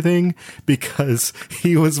attention to everything because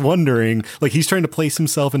he was wondering, he's trying to place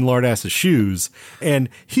himself in Lardass's shoes, and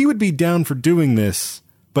he would be down for doing this,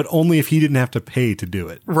 but only if he didn't have to pay to do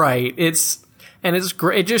it. Right. It's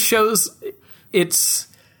great. It just shows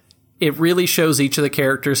it really shows each of the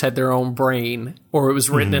characters had their own brain, or it was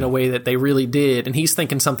written in a way that they really did. And he's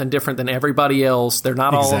thinking something different than everybody else. They're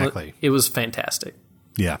not all. It was fantastic.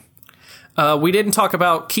 Yeah. We didn't talk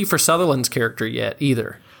about Kiefer Sutherland's character yet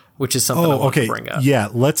either, which is something I want to bring up. Yeah,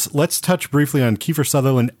 let's touch briefly on Kiefer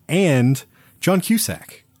Sutherland and John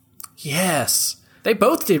Cusack. Yes. They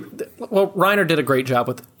both did. Well, Reiner did a great job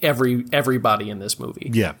with everybody in this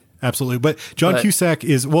movie. Yeah, absolutely. But John Cusack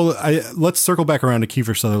is, let's circle back around to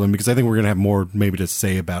Kiefer Sutherland because I think we're going to have more maybe to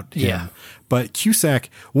say about him. Yeah. But Cusack,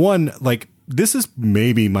 this is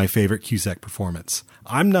maybe my favorite Cusack performance.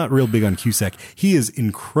 I'm not real big on Cusack. He is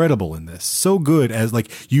incredible in this. So good as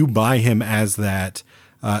you buy him as that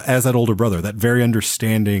older brother, that very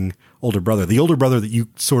understanding older brother, the older brother that you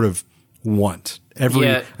sort of want.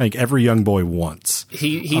 Every young boy wants.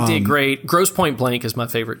 He did great. Grosse Point Blank is my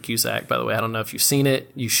favorite Cusack, by the way. I don't know if you've seen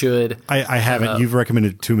it. You should. I haven't. You've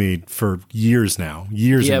recommended it to me for years now.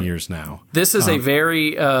 Years and years now. This is a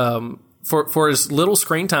very for as little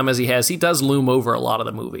screen time as he has, he does loom over a lot of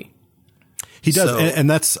the movie. He does, and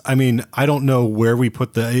that's. I mean, I don't know where we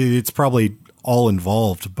put it's probably all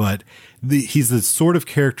involved, but he's the sort of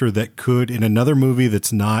character that could, in another movie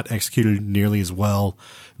that's not executed nearly as well,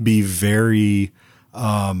 be very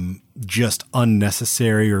just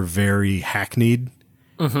unnecessary or very hackneyed.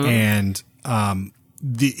 Mm-hmm. And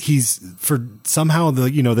he's for somehow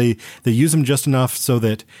they use him just enough so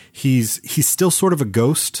that he's still sort of a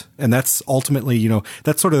ghost, and that's ultimately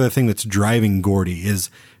that's sort of the thing that's driving Gordy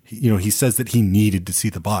is he says that he needed to see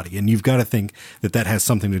the body, and you've got to think that has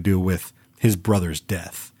something to do with his brother's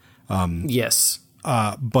death. Yes.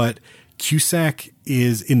 But Cusack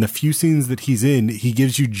is, in the few scenes that he's in, he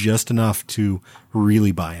gives you just enough to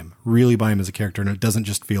really buy him as a character. And it doesn't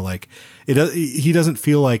just feel like he doesn't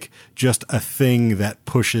feel like just a thing that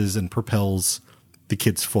pushes and propels the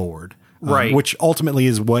kids forward. Right. Which ultimately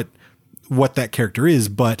is what that character is,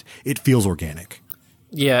 but it feels organic.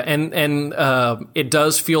 Yeah, and it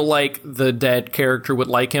does feel like the dad character would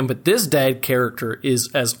like him, but this dad character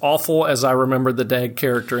is as awful as I remember the dad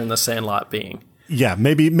character in The Sandlot being. Yeah,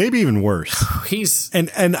 maybe even worse. He's I mean,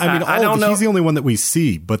 I don't know. He's the only one that we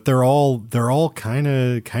see, but they're all kind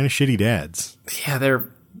of shitty dads.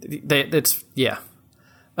 Yeah,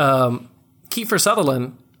 Kiefer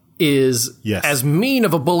Sutherland is as mean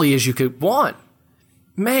of a bully as you could want.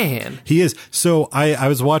 Man, he is. So I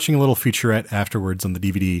was watching a little featurette afterwards on the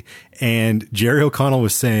DVD, and Jerry O'Connell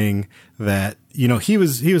was saying that he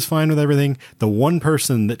was fine with everything. The one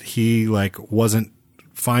person that he wasn't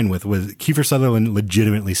fine with was Kiefer Sutherland.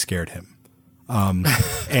 Legitimately scared him,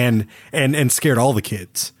 and scared all the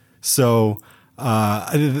kids. So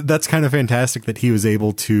that's kind of fantastic that he was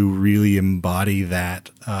able to really embody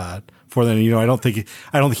that for them. I don't think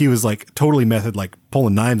he was totally method,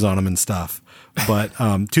 pulling knives on him and stuff. But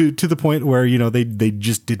to the point where they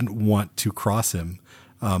just didn't want to cross him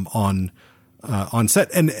on set,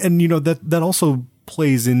 and that also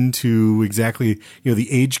plays into exactly the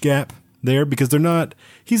age gap there, because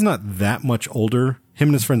he's not that much older. Him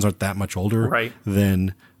and his friends aren't that much older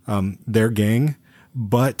than their gang,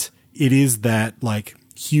 but it is that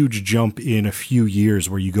huge jump in a few years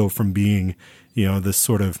where you go from being this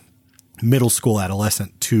sort of middle school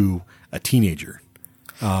adolescent to a teenager.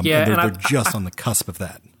 They're just on the cusp of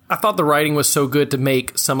that. I thought the writing was so good to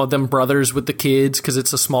make some of them brothers with the kids because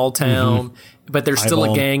it's a small town, but they're still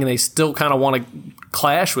a gang and they still kind of want to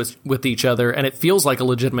clash with each other, and it feels like a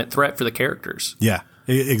legitimate threat for the characters. Yeah,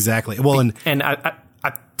 exactly. Well, and I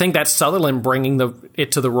think that's Sutherland bringing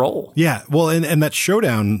it to the role. Yeah, well, and that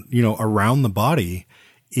showdown, around the body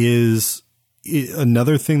is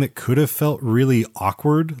another thing that could have felt really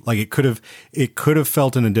awkward. It could have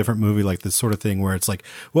felt in a different movie, this sort of thing where it's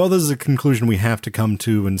well, this is a conclusion we have to come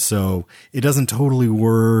to, and so it doesn't totally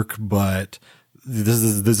work, but this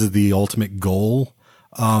is the ultimate goal.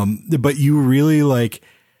 But you really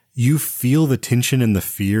you feel the tension and the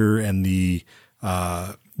fear and the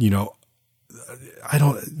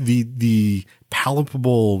the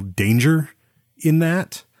palpable danger in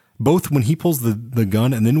that. Both when he pulls the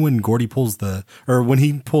gun and then when Gordy when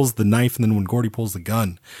he pulls the knife and then when Gordy pulls the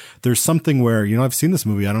gun, there's something where, I've seen this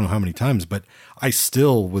movie, I don't know how many times, but I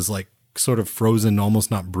still was sort of frozen,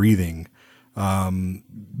 almost not breathing.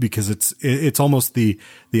 Because it's almost the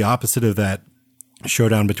opposite of that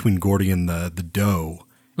showdown between Gordy and the doe.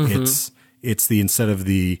 Mm-hmm. It's the, instead of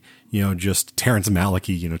the, just Terrence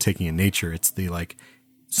Malick, taking in nature, it's the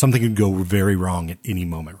something could go very wrong at any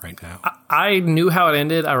moment right now. I knew how it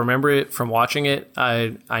ended. I remember it from watching it.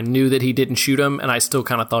 I knew that he didn't shoot him, and I still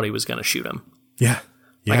kind of thought he was going to shoot him. Yeah.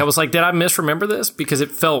 I was did I misremember this? Because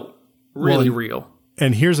it felt really real.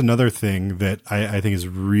 And here's another thing that I think is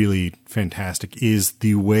really fantastic is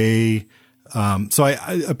the way. So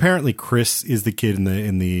apparently Chris is the kid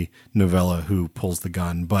in the novella who pulls the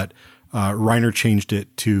gun, but Reiner changed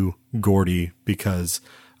it to Gordy because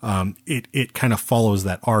it kind of follows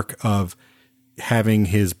that arc of having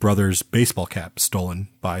his brother's baseball cap stolen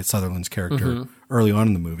by Sutherland's character early on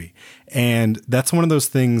in the movie. And that's one of those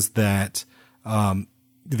things that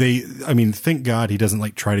thank God he doesn't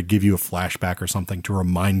like try to give you a flashback or something to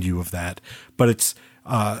remind you of that. But it's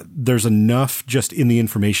there's enough just in the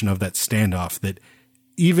information of that standoff that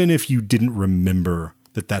even if you didn't remember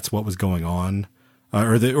that that's what was going on,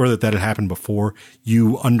 or that had happened before,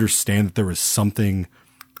 you understand that there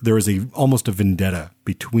was almost a vendetta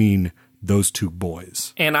between those two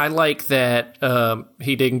boys. And I like that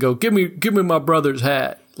he didn't go, give me my brother's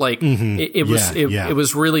hat. Like it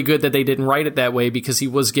was really good that they didn't write it that way because he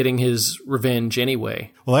was getting his revenge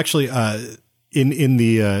anyway. Well, actually, in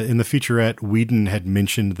the featurette, Whedon had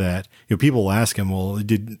mentioned that, you know, people will ask him, well,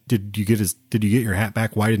 did you get your hat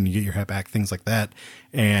back? Why didn't you get your hat back? Things like that.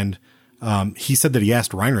 And he said that he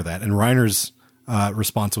asked Reiner that, and Reiner's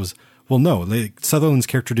response was, well, no, Sutherland's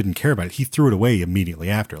character didn't care about it. He threw it away immediately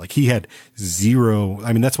after. Like, he had zero.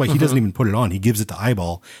 I mean, that's why he doesn't even put it on. He gives it to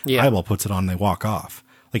Eyeball. Yeah. Eyeball puts it on and they walk off.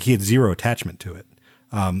 Like, he had zero attachment to it,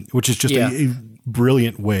 which is just a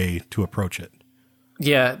brilliant way to approach it.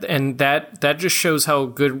 Yeah, and that just shows how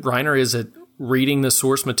good Reiner is at reading the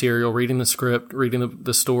source material, reading the script, reading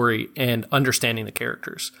the story, and understanding the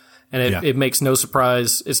characters. And it makes no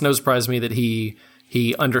surprise. It's no surprise to me that he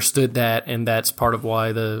understood that, and that's part of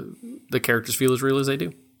why the characters feel as real as they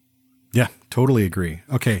do. Yeah, totally agree.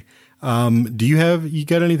 Okay. Do you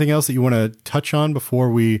got anything else that you want to touch on before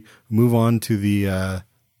we move on to the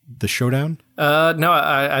showdown? No,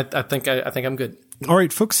 I think I'm good. All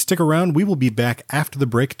right, folks, stick around. We will be back after the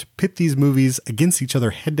break to pit these movies against each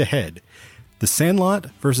other head to head. The Sandlot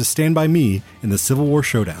versus Stand By Me in the Civil War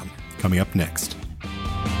Showdown, coming up next.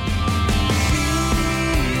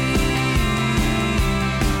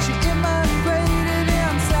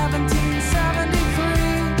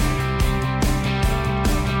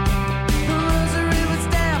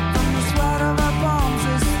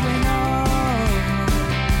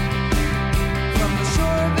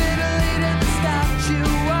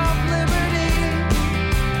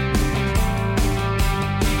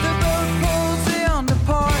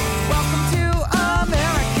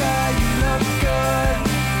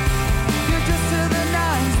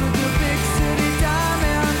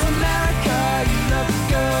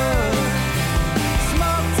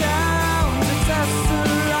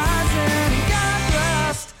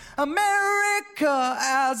 America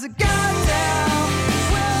as a goddamn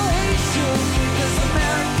relation, because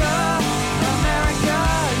America,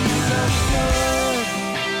 you look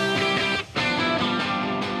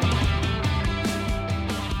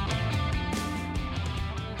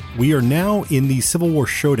good. We are now in the Civil War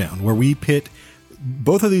Showdown, where we pit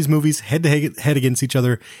both of these movies head to head against each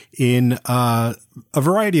other in a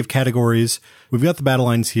variety of categories. We've got the battle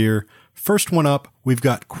lines here. First one up, we've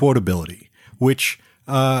got quotability, which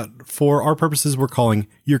for our purposes, we're calling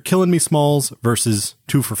You're Killing Me Smalls versus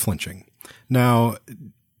Two for Flinching. Now,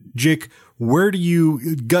 Jake,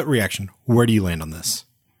 gut reaction, where do you land on this?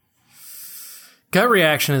 Gut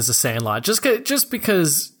reaction is The Sandlot. Just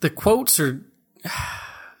because the quotes are,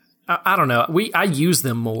 I don't know. I use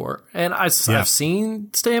them more, and I've seen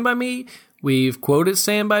Stand By Me. We've quoted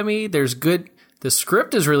Stand By Me. The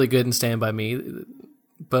script is really good in Stand By Me,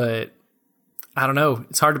 but I don't know.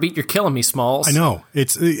 It's hard to beat You're Killing Me, Smalls. I know.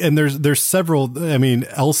 And there's several. I mean,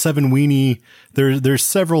 L7 Weenie. There's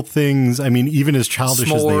several things. I mean, even as childish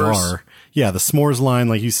as they are. Yeah, the s'mores line,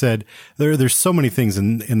 like you said, there's so many things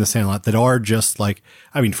in the Sandlot that are just like,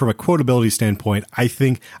 I mean, from a quotability standpoint, I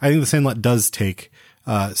think the Sandlot does take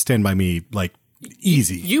Stand By Me like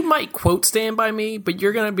easy. You might quote Stand By Me, but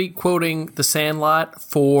you're going to be quoting The Sandlot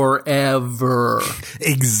forever.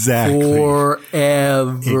 Exactly.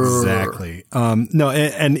 Forever. Exactly. No,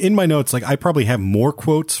 and in my notes, like, I probably have more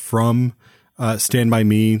quotes from Stand By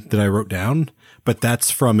Me that I wrote down, but that's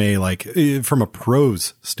from a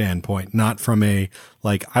prose standpoint, not from a,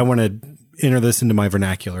 like, I want to enter this into my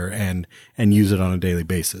vernacular and use it on a daily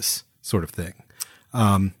basis sort of thing.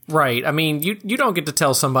 Right. I mean, you don't get to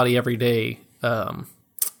tell somebody every day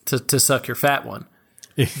to suck your fat one,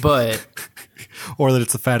 but or that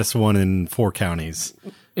it's the fattest one in 4 counties.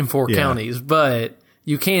 Counties, but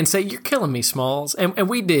you can say You're Killing Me, Smalls, and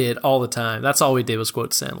we did all the time. That's all we did was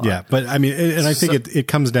quote Sandlot. Yeah, but I mean, and I think it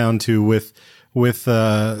comes down to with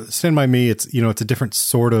Stand By Me, it's a different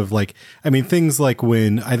sort of, like, I mean, things like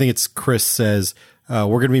when I think it's Chris says, we're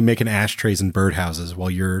going to be making ashtrays and birdhouses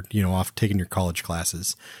while you're, off taking your college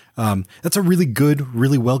classes. That's a really good,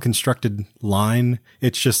 really well constructed line.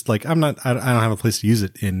 It's just like, I don't have a place to use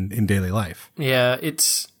it in daily life. Yeah.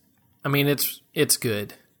 It's I mean, it's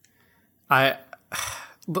good.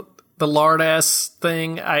 The lard ass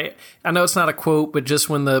thing. I know it's not a quote, but just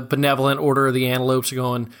when the benevolent order of the antelopes are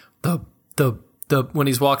going the when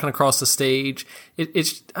he's walking across the stage,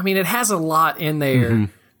 it's. I mean, it has a lot in there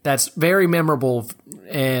that's very memorable,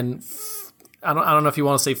 and I don't know if you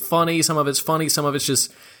want to say funny. Some of it's funny. Some of it's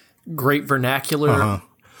just great vernacular.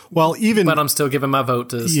 Well, but I'm still giving my vote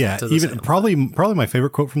to to the Sandlot. Probably my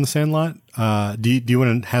favorite quote from the Sandlot. Do you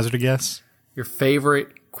want to hazard a guess? Your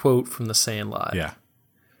favorite quote from the Sandlot? Yeah.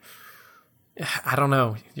 I don't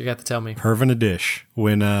know. You got to tell me. Perv in a dish.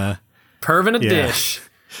 When Perv in a dish.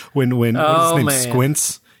 When oh, what's his name? Man.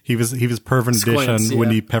 Squints. He was perv in a dish on yeah.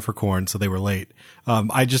 Windy Peppercorn, so they were late.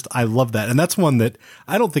 I love that, and that's one that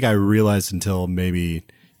I don't think I realized until maybe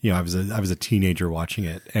I was a teenager watching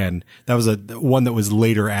it, and that was one that was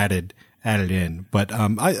later added in. But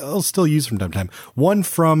I'll still use from time to time. One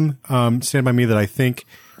from Stand By Me that I think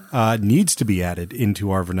needs to be added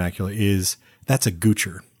into our vernacular is that's a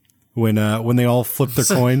goocher. When they all flip their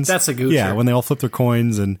coins. That's a goocher. Yeah, when they all flip their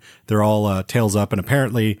coins and they're all tails up. And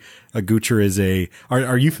apparently a goocher is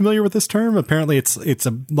are you familiar with this term? Apparently it's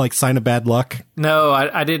a like sign of bad luck. No,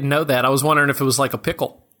 I didn't know that. I was wondering if it was like a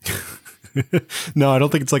pickle. No, I don't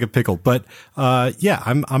think it's like a pickle. But yeah,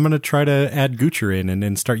 I'm going to try to add goocher in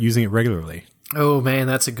and start using it regularly. Oh man,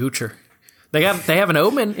 that's a goocher. They have an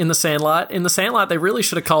omen in the Sandlot. In the Sandlot, they really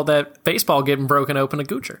should have called that baseball getting broken open a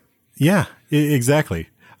goocher. Yeah, exactly.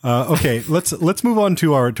 Okay, let's move on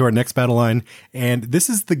to our next battle line, and this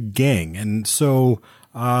is the gang. And so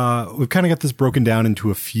we've kind of got this broken down into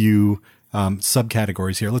a few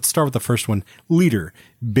subcategories here. Let's start with the first one: leader,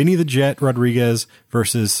 Benny the Jet Rodriguez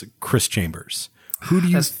versus Chris Chambers. Who do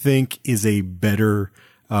you think is a better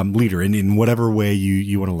leader in whatever way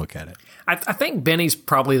you want to look at it? I think Benny's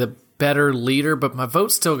probably the better leader, but my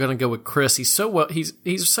vote's still going to go with Chris. He's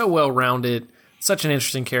so well rounded, such an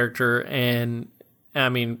interesting character, and I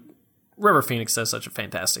mean, River Phoenix does such a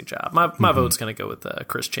fantastic job. My vote's going to go with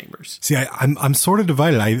Chris Chambers. See, I'm sort of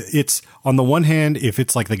divided. It's on the one hand, if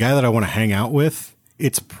it's like the guy that I want to hang out with,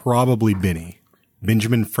 it's probably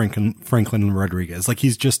Benjamin Franklin Rodriguez. Like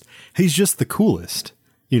he's just the coolest,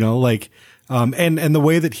 like, and the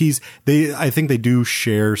way that I think they do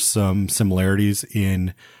share some similarities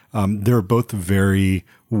in, they're both very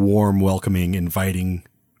warm, welcoming, inviting,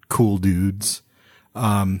 cool dudes.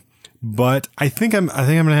 But I think I'm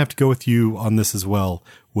going to have to go with you on this as well,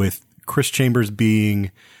 with Chris Chambers being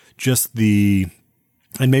just and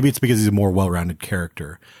maybe it's because he's a more well-rounded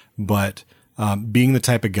character, but being the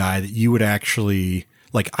type of guy that you would actually,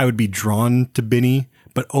 like, I would be drawn to Benny,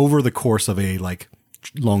 but over the course of a, like,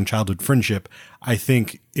 long childhood friendship, I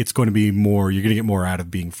think it's going to be more, you're going to get more out of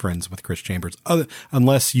being friends with Chris Chambers,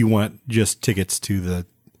 unless you want just tickets to the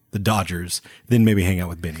Dodgers, then maybe hang out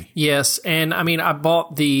with Benny. Yes, and I mean, I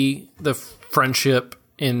bought the friendship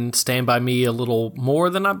in Stand By Me a little more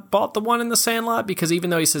than I bought the one in the Sandlot, because even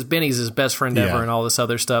though he says Benny's his best friend ever and all this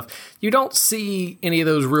other stuff, you don't see any of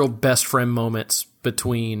those real best friend moments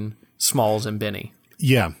between Smalls and Benny.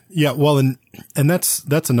 Yeah. Well, and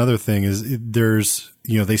that's another thing is there's,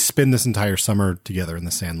 they spend this entire summer together in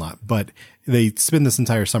the Sandlot, but they spend this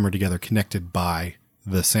entire summer together connected by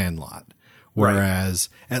the Sandlot. Whereas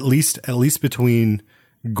at least between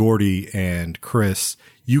Gordy and Chris,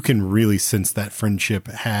 you can really sense that friendship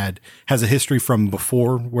has a history from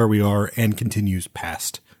before where we are and continues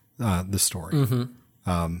past the story.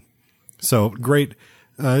 Mm-hmm. So great.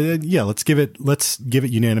 Let's give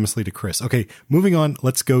it unanimously to Chris. Okay, moving on.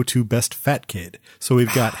 Let's go to best fat kid. So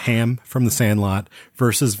we've got Ham from the Sandlot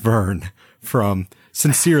versus Vern from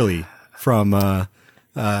Sincerely from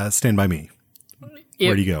Stand By Me.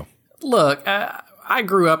 Where do you go? Look, I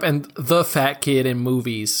grew up and the fat kid in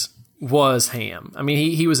movies was Ham. I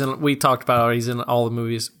mean, he was in, we talked about it, he's in all the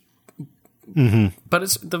movies. Mm-hmm.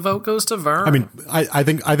 But the vote goes to Vern. I mean, I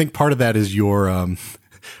think part of that is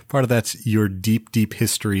that's your deep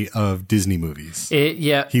history of Disney movies.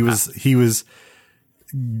 He was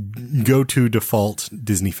go-to default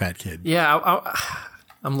Disney fat kid. Yeah,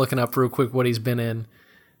 I'm looking up real quick what he's been in.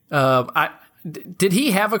 Did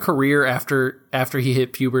he have a career after he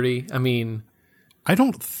hit puberty? I mean, I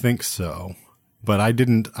don't think so, but I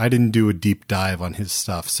didn't do a deep dive on his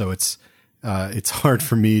stuff, so it's hard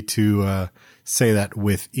for me to say that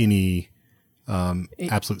with any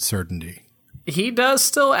absolute certainty. He does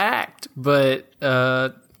still act, but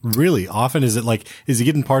really often is he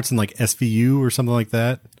getting parts in like SVU or something like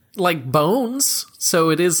that? Like Bones,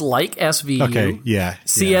 so it is like SVU. Okay, yeah,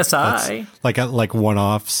 CSI, like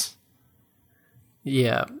one-offs.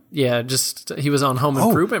 Yeah. Just he was on Home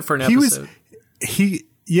Improvement for an episode.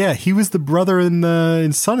 Yeah, he was the brother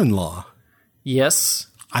in Son-in-Law. Yes.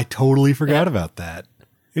 I totally forgot about that.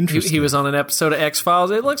 Interesting. He was on an episode of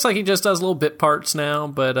X-Files. It looks like he just does little bit parts now,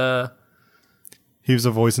 but he was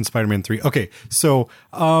a voice in Spider-Man 3. Okay, so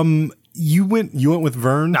you went with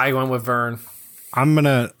Vern? I went with Vern. I'm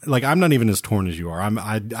not even as torn as you are.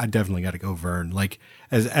 I definitely got to go Vern. Like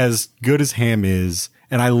as good as Ham is,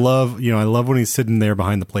 and I love when he's sitting there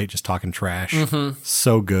behind the plate just talking trash. Mm-hmm.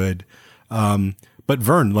 So good. But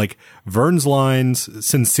Vern's lines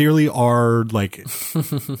sincerely are like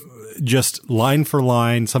just line for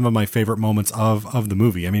line some of my favorite moments of the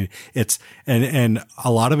movie. I mean, it's and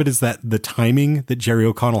a lot of it is that the timing that Jerry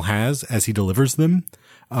O'Connell has as he delivers them.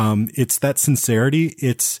 It's that sincerity.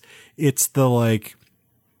 It's the like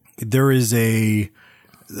there is I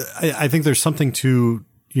think there's something to,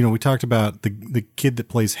 we talked about the kid that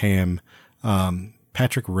plays Ham,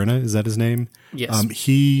 Patrick Renna, is that his name?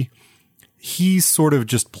 Yes. He's sort of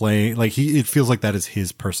just playing like it feels like that is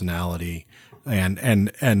his personality.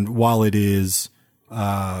 And while it is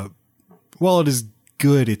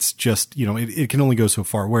good, it's just, it can only go so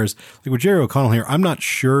far. Whereas like with Jerry O'Connell here, I'm not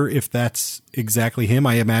sure if that's exactly him.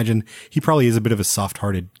 I imagine he probably is a bit of a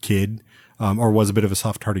soft-hearted kid, or was a bit of a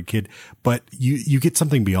soft-hearted kid, but you get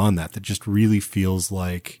something beyond that just really feels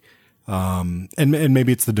like, and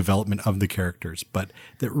maybe it's the development of the characters, but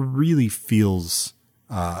that really feels,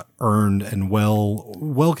 earned and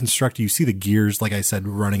well constructed. You see the gears, like I said,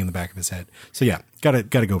 running in the back of his head. So yeah, gotta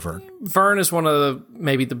go Vern. Vern is one of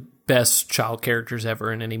maybe the best child characters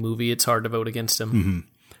ever in any movie. It's hard to vote against him. Mm-hmm.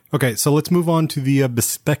 Okay, so let's move on to the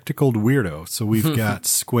bespectacled weirdo. So we've got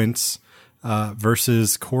Squints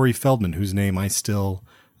versus Corey Feldman, whose name I still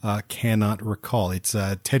cannot recall. It's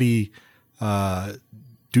Teddy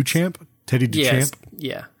Duchamp. Teddy Duchamp. Yes.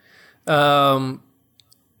 Yeah.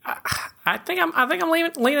 I think I'm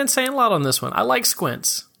leaning Sandlot on this one. I like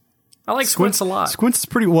Squints. I like Squints a lot. Squints is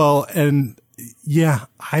pretty well, and yeah,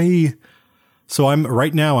 so I'm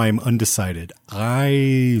undecided.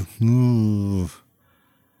 I want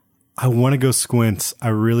to go Squints. I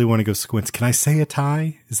really want to go Squints. Can I say a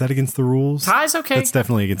tie? Is that against the rules? Tie's okay. That's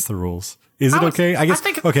definitely against the rules. Is it okay? I guess.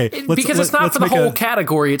 Okay. Because it's not for the whole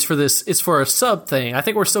category. It's for this. It's for a sub thing. I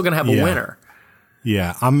think we're still going to have a winner.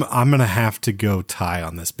 Yeah, I'm going to have to go tie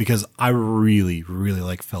on this because I really, really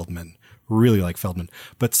like Feldman. Really like Feldman.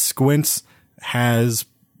 But Squints has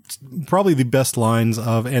probably the best lines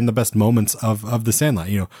and the best moments of the Sandlot,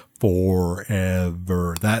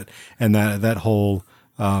 forever. That whole,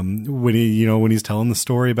 when he's telling the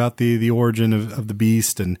story about the origin of the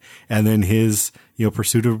beast and then his,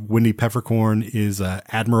 pursuit of Wendy Peppercorn is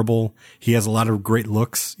admirable. He has a lot of great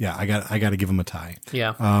looks. Yeah, I got to give him a tie.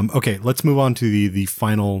 Yeah. Okay, let's move on to the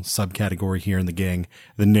final subcategory here in the gang,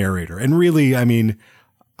 the narrator. And really, I mean,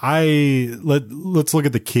 let's look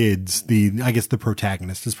at the kids. I guess the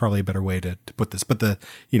protagonist is probably a better way to put this, but the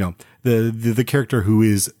character who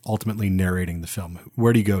is ultimately narrating the film.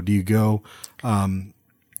 Where do you go? Do you go,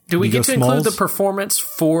 do we get to include the performance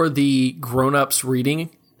for the grown-ups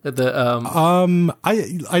reading?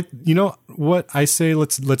 I you know what I say,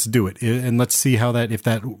 let's do it and let's see if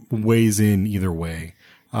that weighs in either way.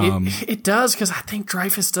 It does, because I think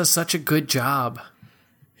Dreyfuss does such a good job.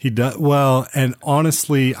 He does well, and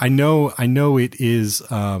honestly, I know it is.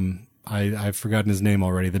 I've forgotten his name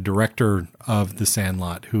already. The director of The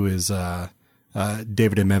Sandlot, who is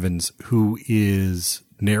David M. Evans, who is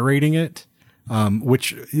narrating it.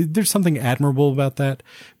 Which there's something admirable about that,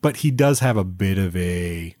 but he does have a bit of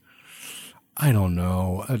a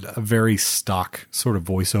very stock sort of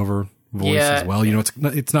voiceover voice as well.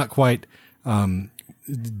 It's not quite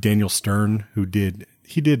Daniel Stern who did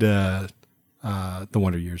The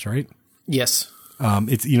Wonder Years, right? Yes.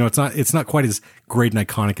 It's not quite as great and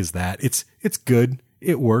iconic as that. It's good.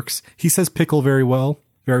 It works. He says pickle very well,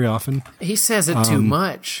 very often. He says it too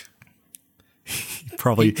much. He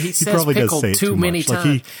probably pickle does say it too many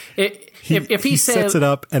times. Like he sets it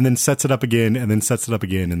up and then sets it up again and then sets it up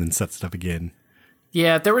again and then sets it up again.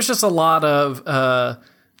 Yeah, there was just a lot of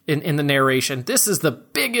in the narration. This is the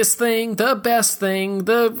biggest thing, the best thing,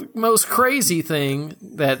 the most crazy thing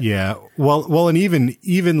that. Yeah, well, and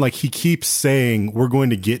even like he keeps saying we're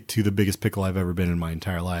going to get to the biggest pickle I've ever been in my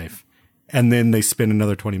entire life, and then they spend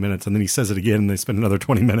another 20 minutes, and then he says it again, and they spend another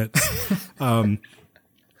 20 minutes.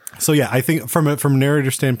 So yeah, I think from a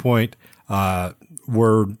narrator standpoint,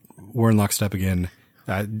 we're in lockstep again.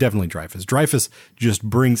 Definitely Dreyfuss. Dreyfuss just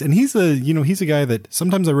brings, and he's a guy that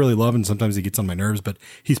sometimes I really love and sometimes he gets on my nerves, but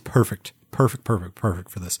he's perfect for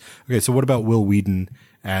this. Okay, so what about Will Wheaton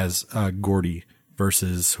as Gordy?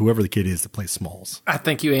 versus whoever the kid is that plays Smalls. I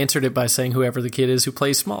think you answered it by saying whoever the kid is who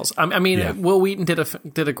plays Smalls. I mean, Will Wheaton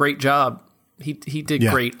did a great job. He did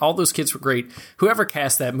great. All those kids were great. Whoever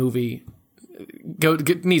cast that movie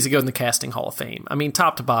needs to go in the casting Hall of Fame. I mean,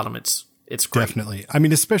 top to bottom, it's great. Definitely. I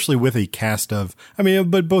mean, especially with a cast of,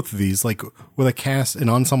 but both of these, like with an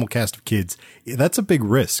ensemble cast of kids, that's a big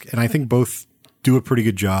risk. And I think both do a pretty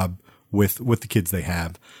good job with the kids they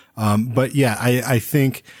have. But yeah, I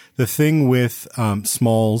think the thing with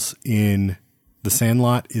Smalls in The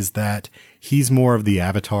Sandlot is that he's more of the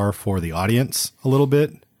avatar for the audience a little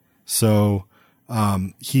bit. So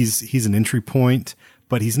he's an entry point,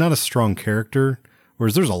 but he's not a strong character,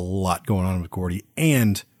 whereas there's a lot going on with Gordy,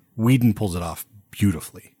 and Whedon pulls it off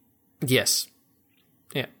beautifully. Yes.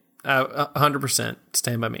 Yeah. 100%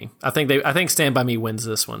 Stand By Me. I think Stand By Me wins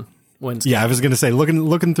this one. Yeah, I was going to say,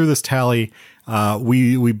 looking through this tally,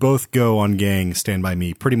 we both go on Gang, Stand By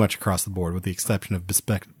Me pretty much across the board, with the exception of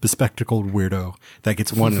Bespectacled Weirdo that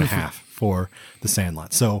gets 1.5 for The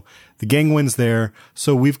Sandlot. So the Gang wins there.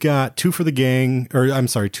 So we've got 2 for the Gang,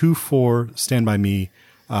 2 for Stand By Me,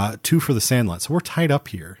 2 for The Sandlot. So we're tied up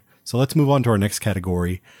here. So let's move on to our next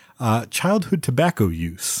category, childhood tobacco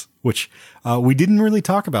use, which we didn't really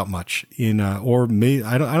talk about much I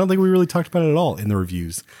don't think we really talked about it at all in the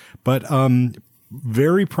reviews. But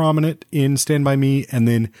very prominent in Stand By Me, and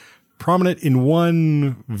then prominent in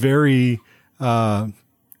one very nice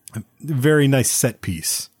set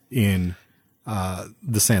piece in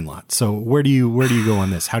The Sandlot. So where do you go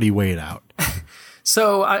on this? How do you weigh it out?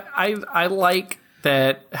 So I like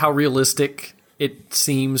that, how realistic it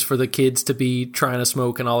seems for the kids to be trying to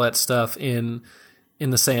smoke and all that stuff in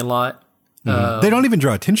The Sandlot. They don't even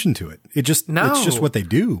draw attention to it. It's just what they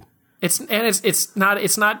do. It's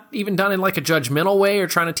not even done in like a judgmental way or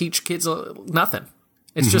trying to teach kids nothing.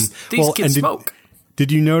 It's just these kids smoke.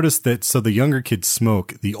 Did you notice that? So the younger kids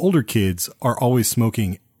smoke, the older kids are always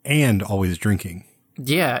smoking and always drinking.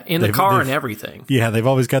 Yeah, in the car and everything. Yeah, they've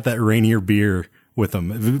always got that Rainier beer with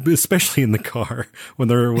them, especially in the car when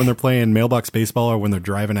they're playing mailbox baseball or when they're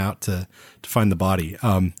driving out to find the body.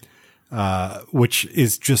 Which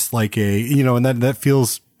is just like and that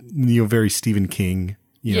feels very Stephen King.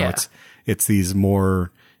 It's these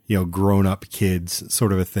more, grown up kids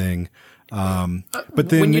sort of a thing. But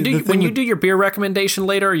then when you do your beer recommendation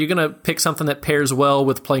later, are you going to pick something that pairs well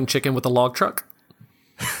with playing chicken with a log truck?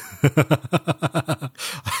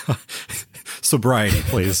 Sobriety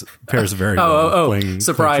pairs very well with playing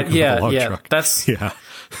sobriety. Playing with a log truck. That's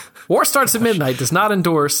War Starts at Midnight does not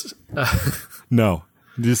endorse. No.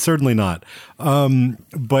 Certainly not.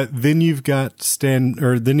 But then you've got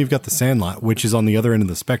The Sandlot, which is on the other end of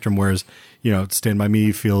the spectrum, whereas, Stand By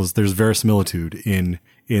Me feels there's verisimilitude in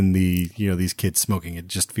the, these kids smoking. It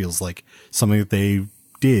just feels like something that they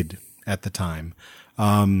did at the time.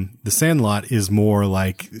 The Sandlot is more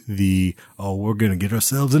like we're going to get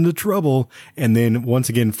ourselves into trouble. And then once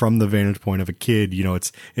again, from the vantage point of a kid,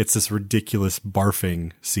 it's this ridiculous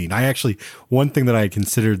barfing scene. One thing that I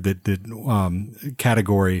considered that the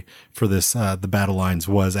category for this, the battle lines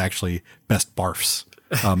was actually best barfs.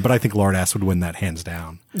 But I think Lard Ass would win that hands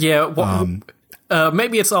down. Yeah. Well,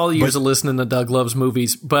 maybe it's all years of listening to Doug Loves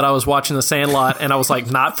Movies, but I was watching The Sandlot and I was like,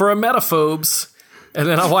 not for emetophobes. And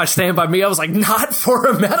then I watched Stand By Me. I was like, not for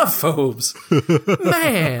emetophobes.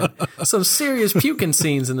 Man, some serious puking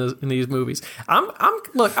scenes in these movies. I'm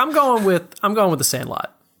going with The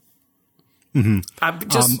Sandlot. Mm-hmm. I'm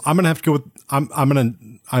gonna have to go with.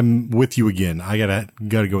 I'm with you again. I gotta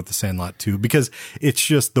go with The Sandlot too, because it's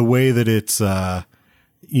just the way that it's. And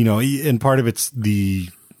part of it's the.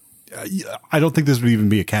 I don't think this would even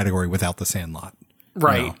be a category without The Sandlot.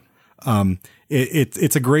 Right.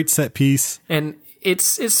 It's a great set piece, and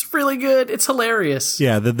it's really good. It's hilarious.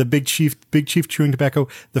 Yeah, the Big Chief chewing tobacco.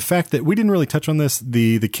 The fact that we didn't really touch on this,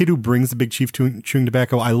 the kid who brings the Big Chief chewing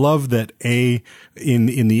tobacco. I love that in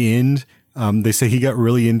the end, they say he got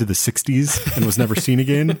really into the 60s and was never seen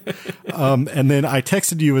again. And then I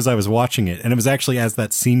texted you as I was watching it, and it was actually as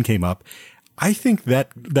that scene came up. I think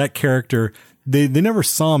that character, they never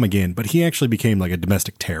saw him again, but he actually became like a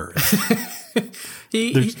domestic terrorist.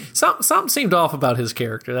 Something seemed off about his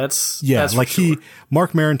character. That's like sure.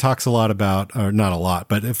 Mark Maron talks a lot about, or not a lot,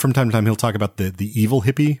 but from time to time he'll talk about the evil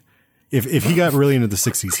hippie. If he got really into the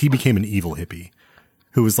 60s, he became an evil hippie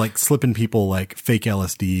who was like slipping people like fake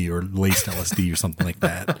LSD or laced LSD or something like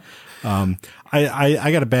that.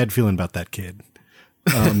 I got a bad feeling about that kid.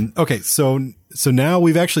 Okay, so now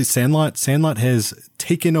we've actually Sandlot has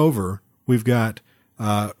taken over. We've got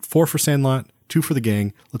 4 for Sandlot, 2 for the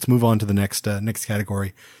Gang. Let's move on to the next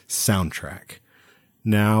category, soundtrack.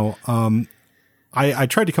 Now, I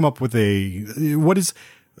tried to come up with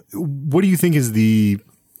what do you think is the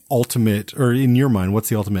ultimate, or in your mind, what's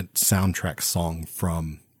the ultimate soundtrack song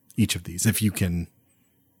from each of these, if you can?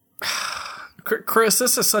 Chris,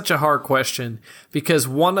 this is such a hard question because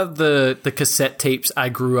one of the cassette tapes I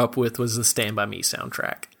grew up with was the Stand By Me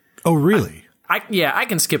soundtrack. Oh, really? I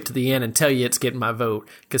can skip to the end and tell you it's getting my vote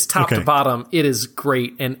because top to bottom, it is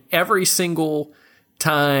great. And every single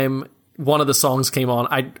time one of the songs came on,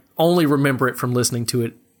 I only remember it from listening to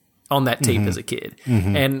it on that tape as a kid.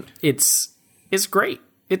 And it's great.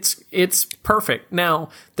 It's perfect. Now,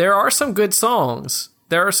 there are some good songs.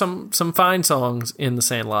 There are some fine songs in the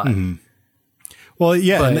Sandlot. Well,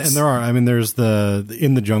 yeah, and there are. I mean, there's the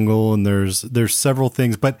In the Jungle, and there's several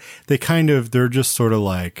things, but they're just sort of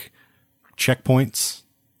like checkpoints.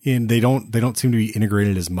 They don't seem to be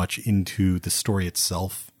integrated as much into the story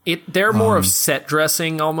itself. They're more of set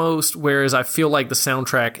dressing almost, whereas I feel like the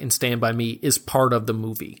soundtrack in Stand By Me is part of the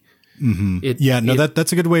movie.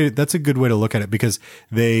 That's a good way. That's a good way to look at it, because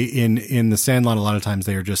they in the Sandlot, a lot of times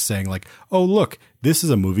they are just saying like, "Oh, look, this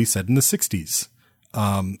is a movie set in the '60s."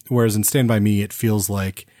 Whereas in Stand By Me, it feels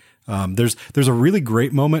like there's a really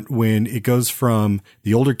great moment when it goes from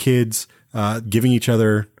the older kids giving each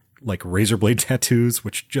other like razor blade tattoos,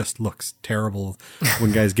 which just looks terrible.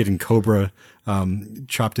 When guys getting cobra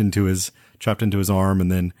chopped into his arm,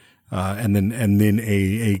 and then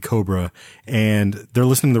a cobra, and they're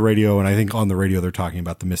listening to the radio, and I think on the radio they're talking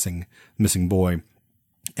about the missing boy.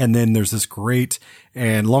 And then there's this great,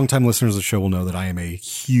 and longtime listeners of the show will know that I am a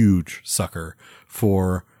huge sucker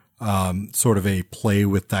for sort of a play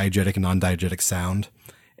with diegetic and non-diegetic sound.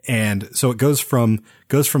 And so it goes from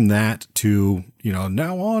that to,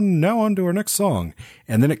 now on to our next song.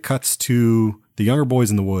 And then it cuts to the Younger Boys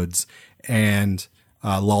in the Woods, and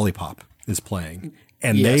Lollipop is playing.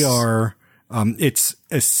 And they are, it's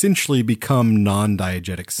essentially become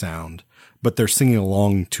non-diegetic sound, but they're singing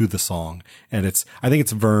along to the song. And I think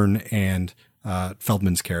it's Vern and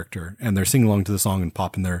Feldman's character, and they're singing along to the song and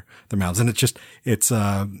popping their mouths. And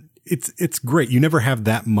it's great. You never have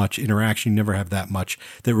that much interaction. You never have that much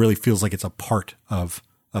that really feels like it's a part of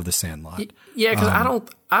the Sandlot. Yeah, because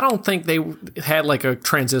I don't think they had like a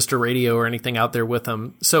transistor radio or anything out there with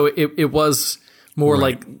them. So it was more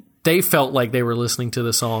like they felt like they were listening to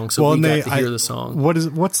the song. So we got to hear the song.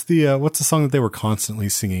 What's the song that they were constantly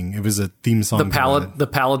singing? It was a theme song. The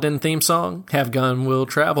Paladin theme song. Have gun will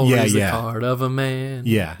travel. Raise the card of a man.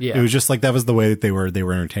 Yeah. It was just like that was the way that they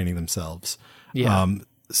were entertaining themselves. Yeah.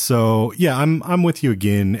 So yeah, I'm with you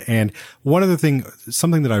again. And one other thing,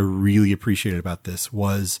 something that I really appreciated about this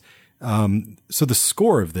was, so the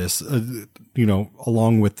score of this,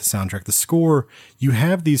 along with the soundtrack, the score, you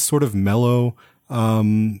have these sort of mellow,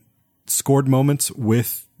 scored moments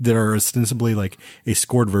that are ostensibly like a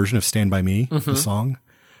scored version of Stand By Me, the song.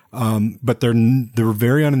 But they're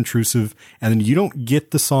very unintrusive, and then you don't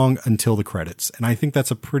get the song until the credits. And I think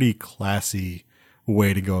that's a pretty classy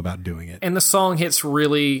way to go about doing it. And the song hits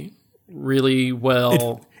really, really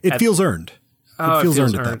well. It feels earned. It feels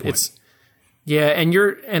earned at that point.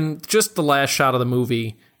 And just the last shot of the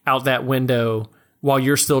movie out that window while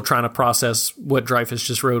you're still trying to process what Dreyfuss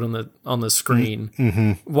just wrote on the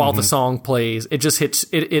screen while the song plays, it just hits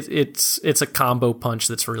it's a combo punch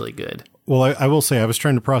that's really good. Well, I will say I was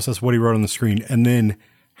trying to process what he wrote on the screen, and then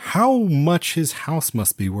how much his house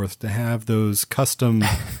must be worth to have those custom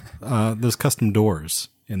doors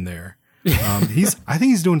in there. I think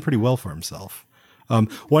he's doing pretty well for himself.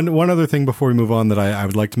 One other thing before we move on that I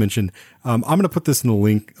would like to mention, I'm going to put this in a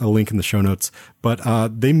link in the show notes, but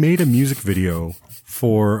they made a music video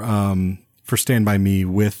for Stand By Me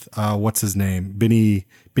with what's his name, Benny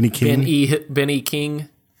King. Benny King.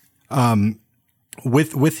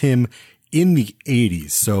 With him in the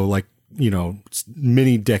 80s, so like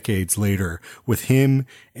many decades later, with him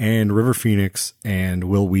and River Phoenix and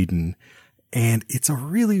Will Wheaton. And it's a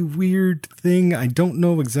really weird thing. I don't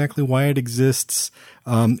know exactly why it exists.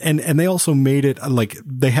 And they also made it like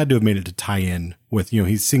they had to have made it to tie in with,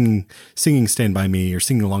 he's singing Stand By Me or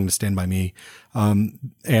singing along to Stand By Me.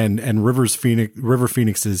 And River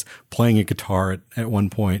Phoenix is playing a guitar at one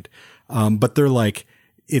point. But they're like,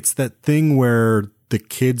 it's that thing where the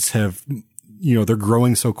kids have, they're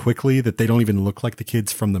growing so quickly that they don't even look like the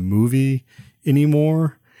kids from the movie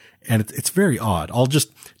anymore. And it's very odd. I'll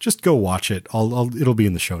just go watch it. It'll be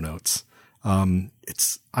in the show notes. I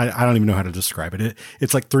don't even know how to describe it.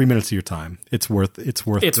 It's like 3 minutes of your time. It's worth it. It's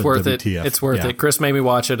worth it. Chris made me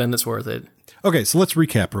watch it, and it's worth it. Okay. So let's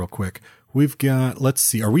recap real quick. We've got, let's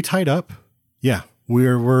see. Are we tied up? Yeah,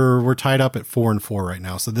 we're tied up at 4-4 right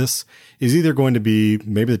now. So this is either going to be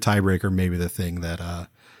maybe the tiebreaker, maybe the thing that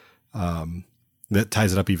that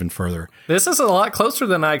ties it up even further. This is a lot closer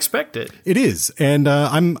than I expected. It is, and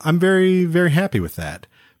I'm very, very happy with that.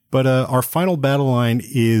 But our final battle line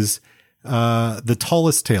is The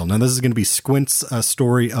Tallest Tale. Now, this is going to be Squint's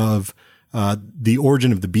story of the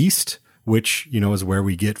origin of the beast, which, is where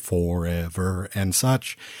we get forever and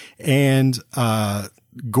such, and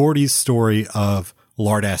Gordy's story of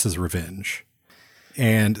Lardass's revenge.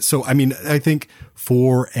 And so, I think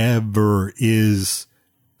forever is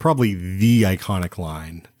probably the iconic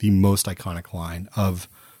line, the most iconic line of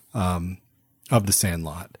the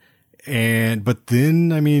Sandlot. But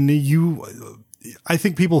then, I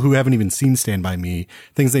think people who haven't even seen Stand By Me,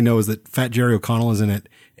 things they know is that Fat Jerry O'Connell is in it,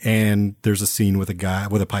 and there's a scene with a guy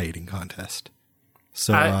with a pie eating contest.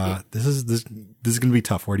 So this is going to be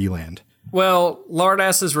tough. Where do you land? Well,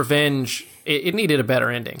 Lardass's revenge, it needed a better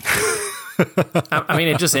ending.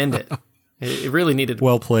 It just ended. It really needed.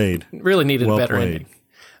 Well played. Really needed a better ending.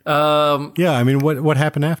 What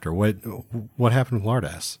happened after? What happened with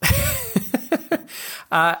Lardass?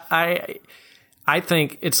 I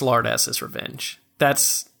think it's Lardass's revenge.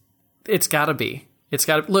 It's gotta be.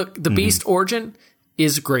 Look, the Beast origin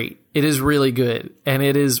is great. It is really good. And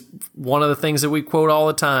it is one of the things that we quote all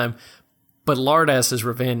the time. But Lardass's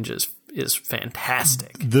revenge is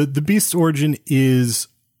fantastic. The Beast origin is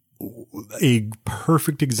a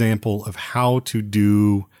perfect example of how to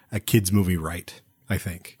do a kid's movie right, I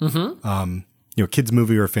think. Mm-hmm. Kid's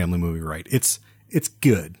movie or a family movie right. It's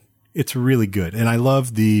good. It's really good. And I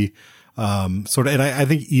love the sort of, and I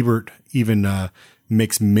think Ebert even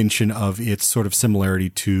makes mention of its sort of similarity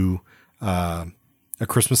to A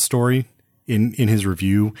Christmas Story in his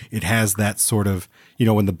review. It has that sort of,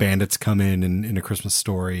 when the bandits come in A Christmas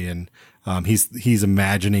Story, and he's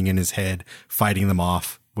imagining in his head fighting them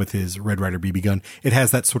off with his Red Ryder BB gun. It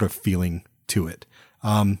has that sort of feeling to it.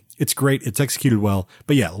 It's great. It's executed well.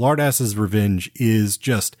 But yeah, Lardass's revenge is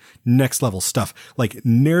just next level stuff, like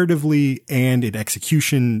narratively and in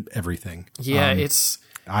execution, everything. Yeah,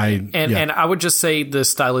 and I would just say the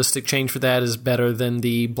stylistic change for that is better than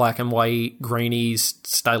the black and white grainy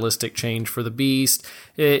stylistic change for the Beast.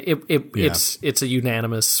 It's a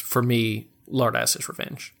unanimous for me, Lardass's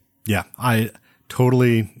revenge. Yeah, I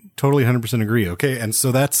totally 100% agree. Okay. And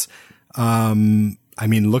so that's,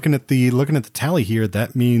 looking at the tally here,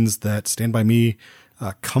 that means that Stand By Me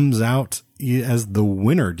comes out as the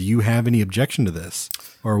winner. Do you have any objection to this?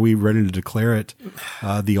 Or are we ready to declare it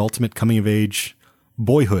the ultimate coming of age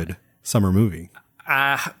boyhood summer movie?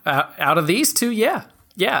 Out of these two, yeah.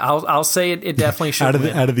 Yeah, I'll say it definitely should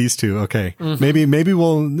win. Out of these two, okay. Mm-hmm.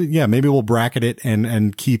 Maybe we'll bracket it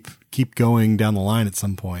and keep going down the line at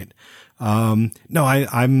some point. No,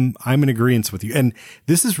 I'm in agreement with you. And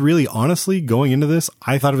this is really, honestly, going into this,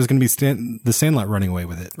 I thought it was going to be the Sandlot running away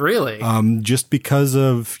with it. Really? Just because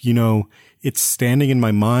of, it's standing in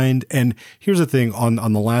my mind. And here's the thing, on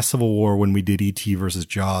the last Civil War, when we did E.T. versus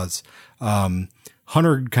Jaws,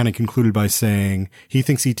 Hunter kind of concluded by saying he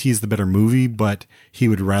thinks E.T. is the better movie, but he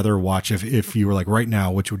would rather watch, if you were like, right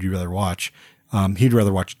now, which would you rather watch? He'd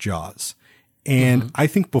rather watch Jaws. And I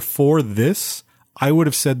think before this, I would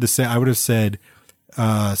have said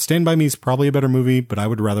Stand By Me is probably a better movie, but I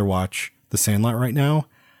would rather watch The Sandlot right now.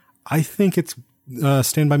 I think it's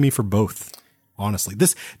Stand By Me for both, honestly.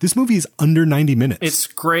 This movie is under 90 minutes. It's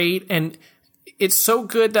great, and it's so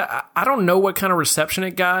good that I don't know what kind of reception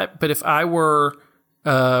it got, but if I were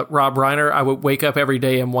Rob Reiner, I would wake up every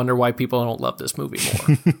day and wonder why people don't love this movie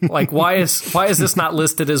more. Like, why is this not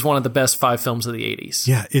listed as one of the best 5 films of the 80s?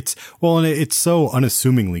 Yeah, and it's so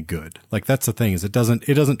unassumingly good. Like, that's the thing, is it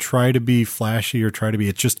doesn't try to be flashy or try to be,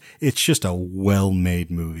 it's just a well-made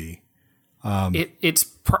movie.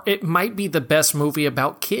 It might be the best movie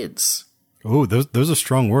about kids. Oh, those are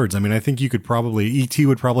strong words. I think you could probably, E.T.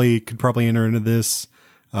 could probably enter into this.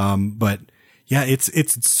 But yeah, it's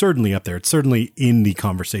certainly up there. It's certainly in the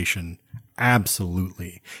conversation.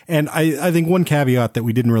 Absolutely. And I think one caveat that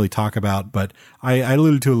we didn't really talk about, but I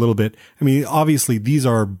alluded to a little bit. Obviously these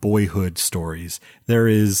are boyhood stories. There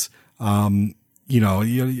is,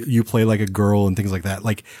 you play like a girl and things like that.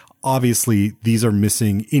 Like, obviously these are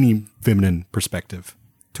missing any feminine perspective.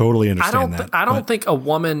 Totally understand that. I don't think a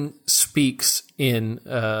woman speaks in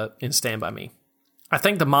Stand By Me. I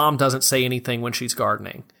think the mom doesn't say anything when she's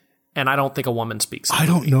gardening. And I don't think a woman speaks. I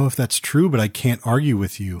don't know if that's true, but I can't argue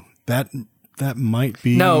with you. That might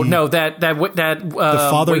be that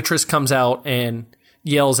father waitress comes out and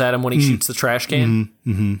yells at him when he shoots the trash can.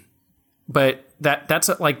 Mm-hmm. But that's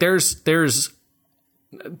like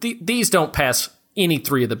these don't pass any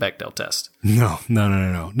 3 of the Bechdel test. No, not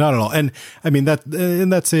at all. And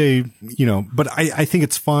that's a but I think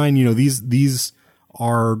it's fine. These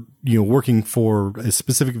are, working for a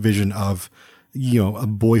specific vision of, a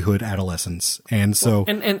boyhood adolescence. And so,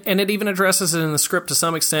 and it even addresses it in the script to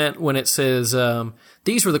some extent when it says,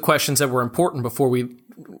 these were the questions that were important before we,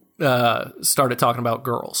 started talking about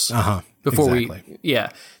girls. Before exactly.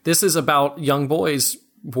 This is about young boys'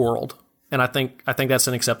 world. And I think that's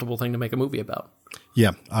an acceptable thing to make a movie about.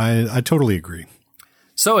 Yeah, I totally agree.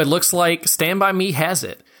 So it looks like Stand By Me has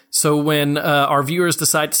it. So when our viewers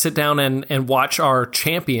decide to sit down and watch our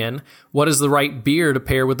champion, what is the right beer to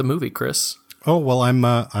pair with the movie, Chris? Oh, well,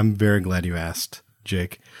 I'm very glad you asked,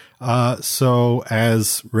 Jake. So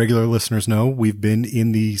as regular listeners know, we've been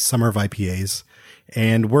in the summer of IPAs,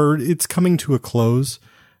 and it's coming to a close.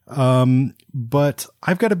 But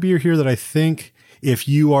I've got a beer here that I think, if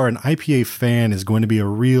you are an IPA fan, is going to be a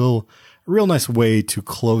real nice way to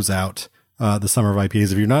close out the summer of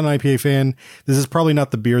IPAs. If you're not an IPA fan, this is probably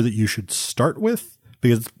not the beer that you should start with,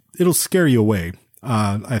 because it'll scare you away,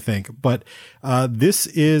 I think. But this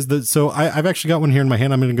is so I've actually got one here in my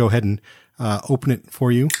hand. I'm going to go ahead and open it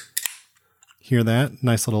for you. Hear that?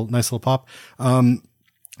 Nice little pop.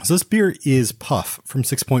 So this beer is Puff from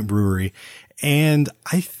 6 Point Brewery. And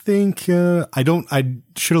I think, I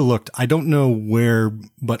should have looked. I don't know where,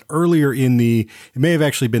 but earlier it may have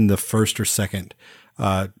actually been the first or second,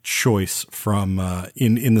 choice from,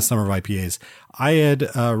 in the summer of IPAs. I had,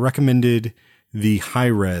 recommended the High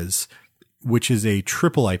Res, which is a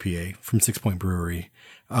triple IPA from 6 Point Brewery.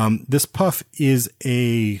 This Puff is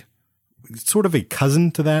sort of a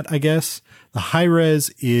cousin to that, I guess. The High Res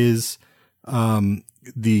is,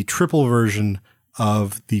 the triple version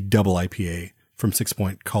of the double IPA from 6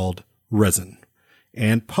 Point called Resin.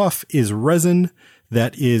 And Puff is resin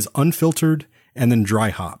that is unfiltered and then dry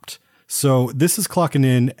hopped. So this is clocking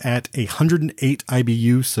in at 108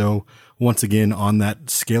 IBU. So once again, on that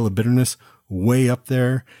scale of bitterness, way up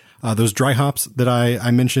there. Those dry hops that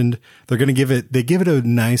I mentioned, they give it a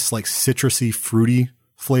nice, like, citrusy, fruity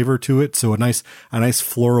flavor to it. So a nice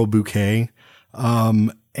floral bouquet.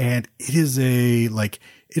 And it is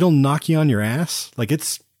it'll knock you on your ass. Like,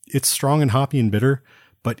 it's strong and hoppy and bitter,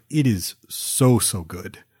 but it is so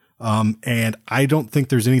good. And I don't think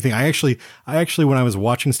there's anything. I actually, when I was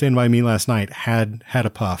watching Stand By Me last night, had a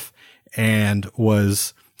puff and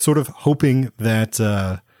was sort of hoping that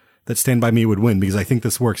Stand By Me would win, because I think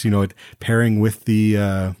this works, pairing with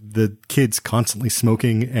the kids constantly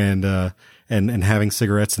smoking and having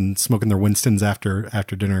cigarettes and smoking their Winstons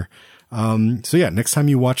after dinner. So yeah, next time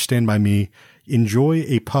you watch Stand By Me, enjoy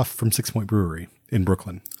a puff from 6 Point Brewery in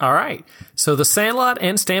Brooklyn. All right. So The Sandlot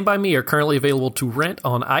and Stand By Me are currently available to rent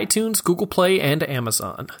on iTunes, Google Play, and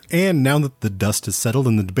Amazon. And now that the dust has settled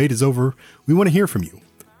and the debate is over, we want to hear from you.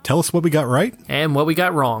 Tell us what we got right and what we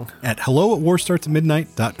got wrong at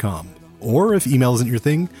hello@warstartsatmidnight.com. Or if email isn't your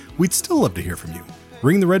thing, we'd still love to hear from you.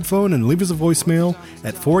 Ring the red phone and leave us a voicemail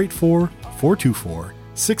at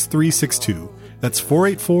 484-424-6362. That's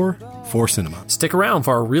 484-4-CINEMA. Stick around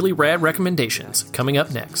for our really rad recommendations coming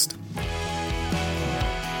up next.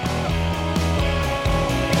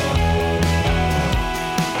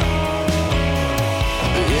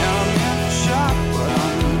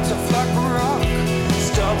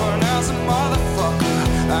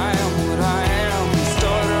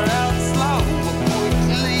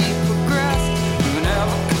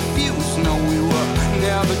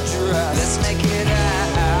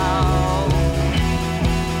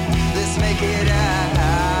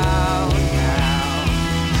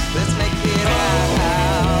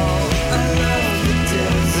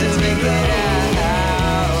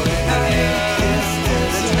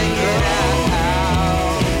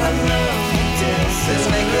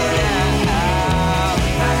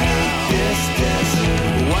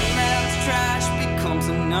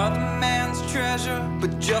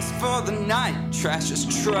 Just for the night, trash is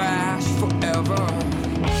trash forever.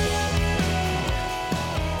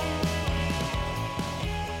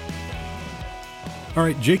 All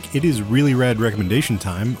right, Jake, it is really rad recommendation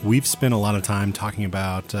time. We've spent a lot of time talking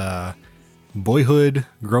about boyhood,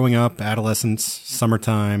 growing up, adolescence,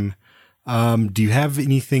 summertime. Do you have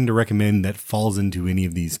anything to recommend that falls into any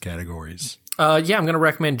of these categories? Yeah, I'm going to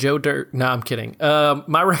recommend Joe Dirt. No, I'm kidding.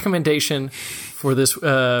 My recommendation for this...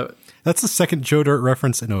 That's the second Joe Dirt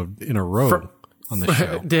reference in a row on the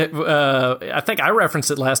show. I think I referenced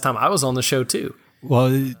it last time I was on the show, too.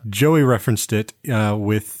 Well, Joey referenced it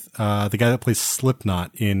with the guy that plays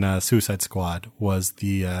Slipknot in Suicide Squad was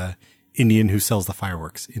the Indian who sells the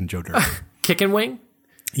fireworks in Joe Dirt. Kickin' Wing?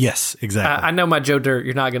 Yes, exactly. I know my Joe Dirt.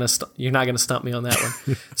 You're not gonna stump me on that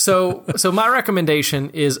one. So my recommendation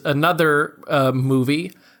is another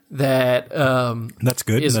movie that that's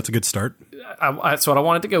good. That's a good start. That's what I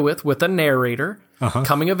wanted to go with a narrator,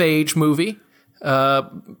 coming of age movie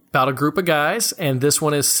about a group of guys, and this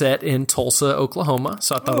one is set in Tulsa, Oklahoma.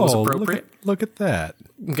 So I thought it was appropriate. Look at that.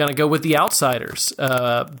 I'm gonna go with The Outsiders,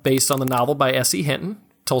 based on the novel by S.E. Hinton.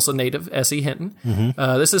 Tulsa native S.E. Hinton.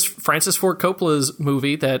 This is Francis Ford Coppola's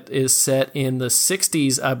movie that is set in the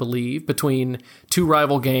 60s, I believe, between two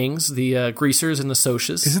rival gangs, the Greasers and the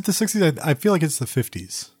Socias. Is it the 60s? I feel like it's the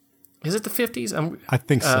 50s. Is it the 50s? I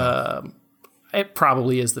think so. It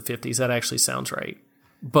probably is the 50s. That actually sounds right.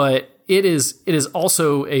 But it is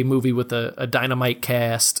also a movie with a dynamite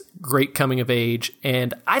cast, great coming of age,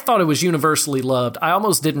 and I thought it was universally loved. I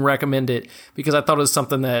almost didn't recommend it because I thought it was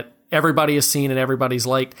something that everybody has seen and everybody's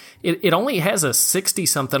liked. It only has a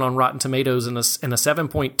 60-something on Rotten Tomatoes and a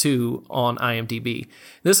 7.2 on IMDb.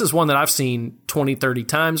 This is one that I've seen 20, 30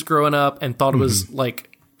 times growing up and thought it was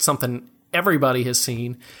like something everybody has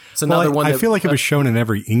seen. It's another one that, I feel like it was shown in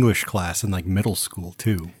every English class in like middle school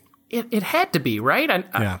too. It had to be, right?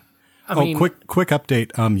 Yeah. I mean, quick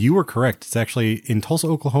update. You were correct. It's actually in Tulsa,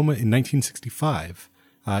 Oklahoma in 1965.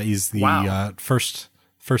 Is the first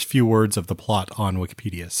few words of the plot on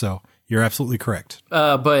Wikipedia. So you're absolutely correct.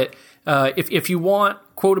 But if you want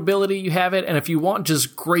quotability, you have it. And if you want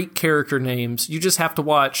just great character names, you just have to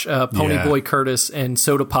watch Pony Boy Curtis and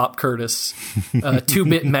Soda Pop Curtis,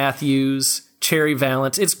 2-Bit Matthews, Cherry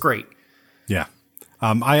Valance. It's great. Yeah.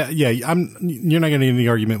 You're not getting any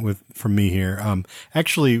argument from me here.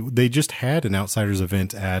 Actually, they just had an Outsiders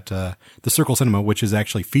event at the Circle Cinema, which is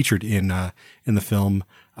actually featured in the film.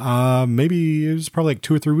 Maybe it was probably like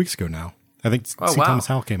 2 or 3 weeks ago now. I think Thomas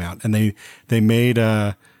Howell came out, and they made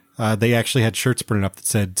they actually had shirts printed up that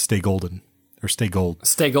said "Stay Golden" or "Stay Gold."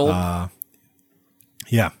 Stay Gold.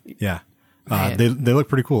 Yeah. They look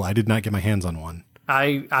pretty cool. I did not get my hands on one.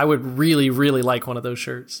 I would really, really like one of those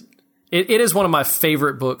shirts. It is one of my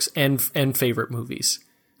favorite books and favorite movies.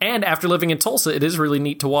 And after living in Tulsa, it is really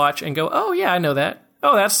neat to watch and go, oh yeah, I know that.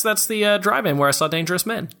 Oh, that's the drive-in where I saw Dangerous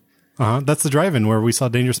Men. That's the drive-in where we saw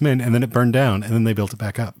Dangerous Men, and then it burned down, and then they built it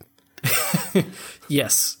back up.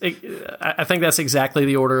 Yes. I think that's exactly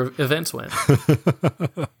the order of events went.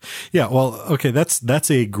 Yeah, well, okay, that's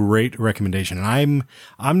a great recommendation. And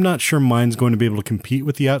I'm not sure mine's going to be able to compete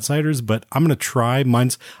with The Outsiders, but I'm going to try. I'm going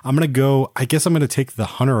to take the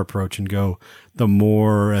Hunter approach and go the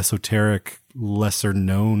more esoteric, lesser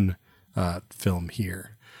known film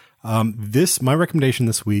here. My recommendation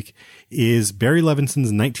this week is Barry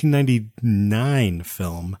Levinson's 1999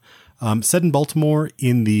 film, set in Baltimore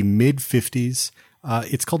in the mid-50s.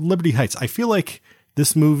 It's called Liberty Heights. I feel like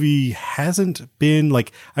this movie hasn't been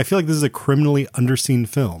I feel like this is a criminally underseen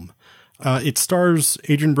film. It stars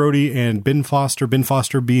Adrian Brody and Ben Foster. Ben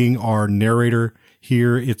Foster being our narrator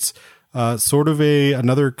here. It's sort of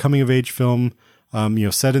another coming of age film,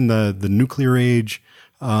 set in the nuclear age,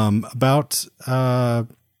 about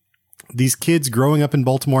these kids growing up in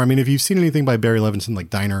Baltimore. I mean, if you've seen anything by Barry Levinson, like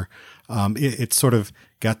Diner, it's sort of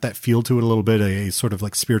got that feel to it a little bit, a sort of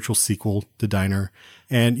like spiritual sequel to Diner.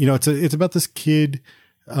 And, it's about this kid,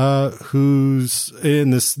 who's in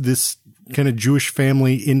this kind of Jewish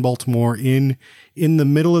family in Baltimore in the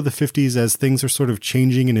middle of the 50s as things are sort of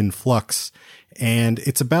changing and in flux. And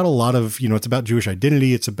it's about a lot of, it's about Jewish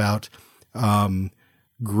identity. It's about,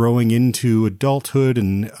 growing into adulthood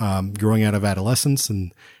and, growing out of adolescence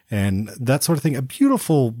and that sort of thing. A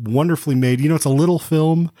beautiful, wonderfully made, it's a little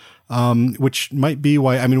film, which might be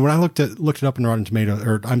why, when I looked it up in Rotten Tomatoes,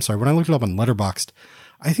 when I looked it up on Letterboxd,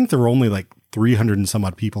 I think there were only like 300 and some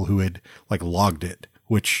odd people who had logged it,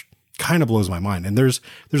 which kind of blows my mind. And there's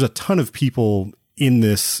a ton of people in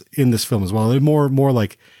this film as well. They're more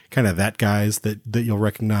like kind of that guys that you'll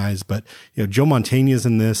recognize, but Joe Mantegna's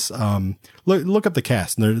in this. Look up the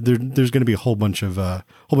cast, and there's going to be a whole bunch of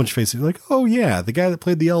faces like, oh yeah, the guy that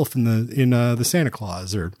played the elf in the Santa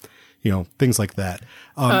Claus, or things like that.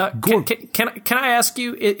 Can I ask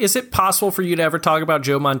you, is it possible for you to ever talk about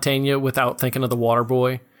Joe Mantegna without thinking of The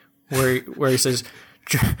Waterboy, where he says,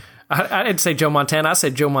 I didn't say Joe Montana, I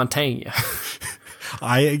said Joe Mantegna.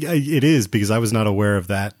 It is, because I was not aware of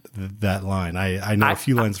that line. I know a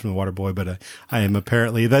few lines from The Waterboy, but I am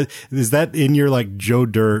apparently is that in your like Joe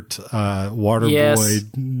Dirt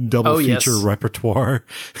Waterboy double feature repertoire?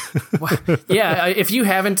 Yeah, if you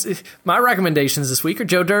haven't, my recommendations this week are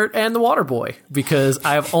Joe Dirt and The Waterboy, because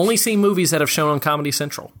I have only seen movies that have shown on Comedy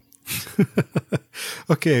Central.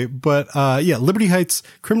 Okay, but Liberty Heights,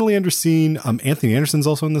 criminally underseen. Anthony Anderson's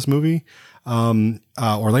also in this movie.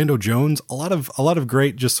 Orlando Jones, a lot of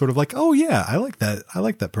great, just sort of like, oh yeah, I like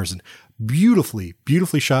that person. Beautifully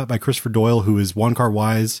shot by Christopher Doyle, who is Juan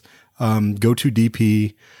Kar-wai's go-to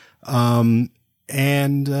DP. And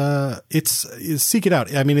it's seek it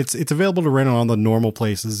out. I mean, it's available to rent on all the normal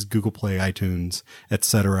places, Google Play, iTunes,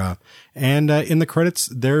 etc. And in the credits,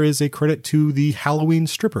 there is a credit to the Halloween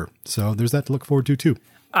stripper. So there's that to look forward to too.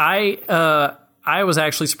 I was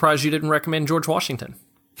actually surprised you didn't recommend George Washington.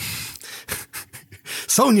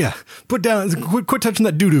 Sonia, put down, quit touching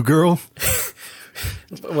that doo-doo, girl.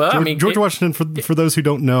 Well, George Washington, for those who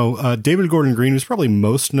don't know, David Gordon Green was probably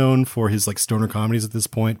most known for his like stoner comedies at this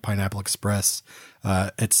point, Pineapple Express,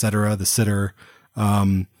 etc., The Sitter,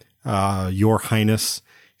 Your Highness.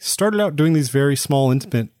 He started out doing these very small,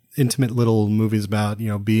 intimate little movies about,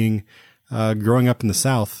 being, growing up in the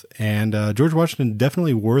South, and George Washington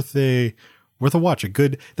definitely worth a watch.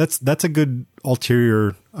 That's a good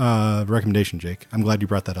ulterior recommendation, Jake. I'm glad you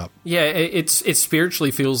brought that up. Yeah, it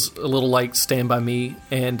spiritually feels a little like Stand By Me,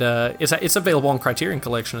 and it's available on Criterion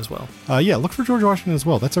Collection as well. Yeah, look for George Washington as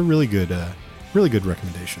well. That's a really good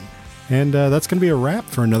recommendation. And that's going to be a wrap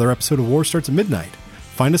for another episode of War Starts at Midnight.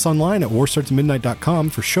 Find us online at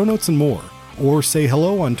warstartsatmidnight.com for show notes and more, or say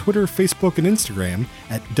hello on Twitter, Facebook, and Instagram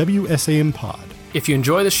at WSAMPod. If you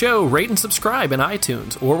enjoy the show, rate and subscribe in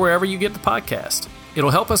iTunes or wherever you get the podcast.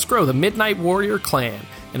 It'll help us grow the Midnight Warrior clan,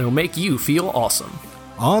 and it'll make you feel awesome.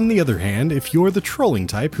 On the other hand, if you're the trolling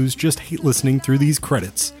type who's just hate listening through these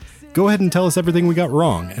credits, go ahead and tell us everything we got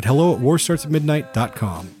wrong at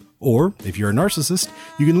hello@warstartsatmidnight.com. Or, if you're a narcissist,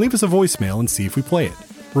 you can leave us a voicemail and see if we play it.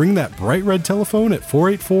 Ring that bright red telephone at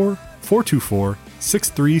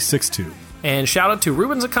 484-424-6362. And shout out to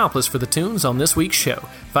Ruben's Accomplice for the tunes on this week's show.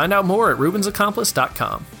 Find out more at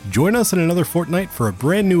rubensaccomplice.com. Join us in another fortnight for a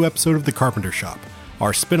brand new episode of The Carpenter Shop,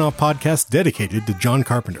 our spin-off podcast dedicated to John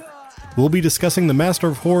Carpenter. We'll be discussing the master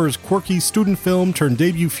of horror's quirky student film turned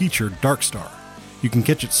debut feature, Dark Star. You can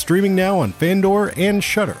catch it streaming now on Fandor and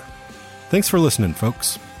Shudder. Thanks for listening,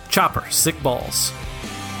 folks. Chopper, sick balls.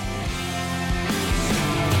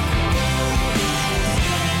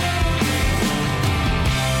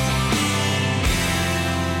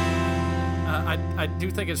 I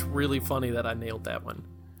do think it's really funny that I nailed that one.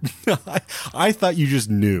 I thought you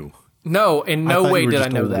just knew. No, in no way did I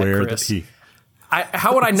know that, Chris.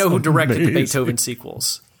 How would I know who directed the Beethoven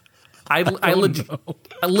sequels? I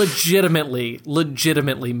legitimately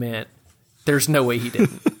meant there's no way he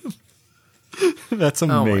didn't. That's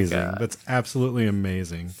amazing. Oh, that's absolutely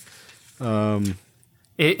amazing.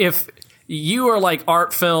 If you are like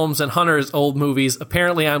art films and Hunter's old movies,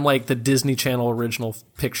 apparently I'm like the Disney Channel original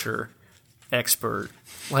picture expert.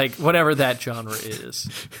 Like whatever that genre is.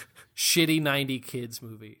 Shitty 90 kids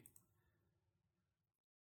movie.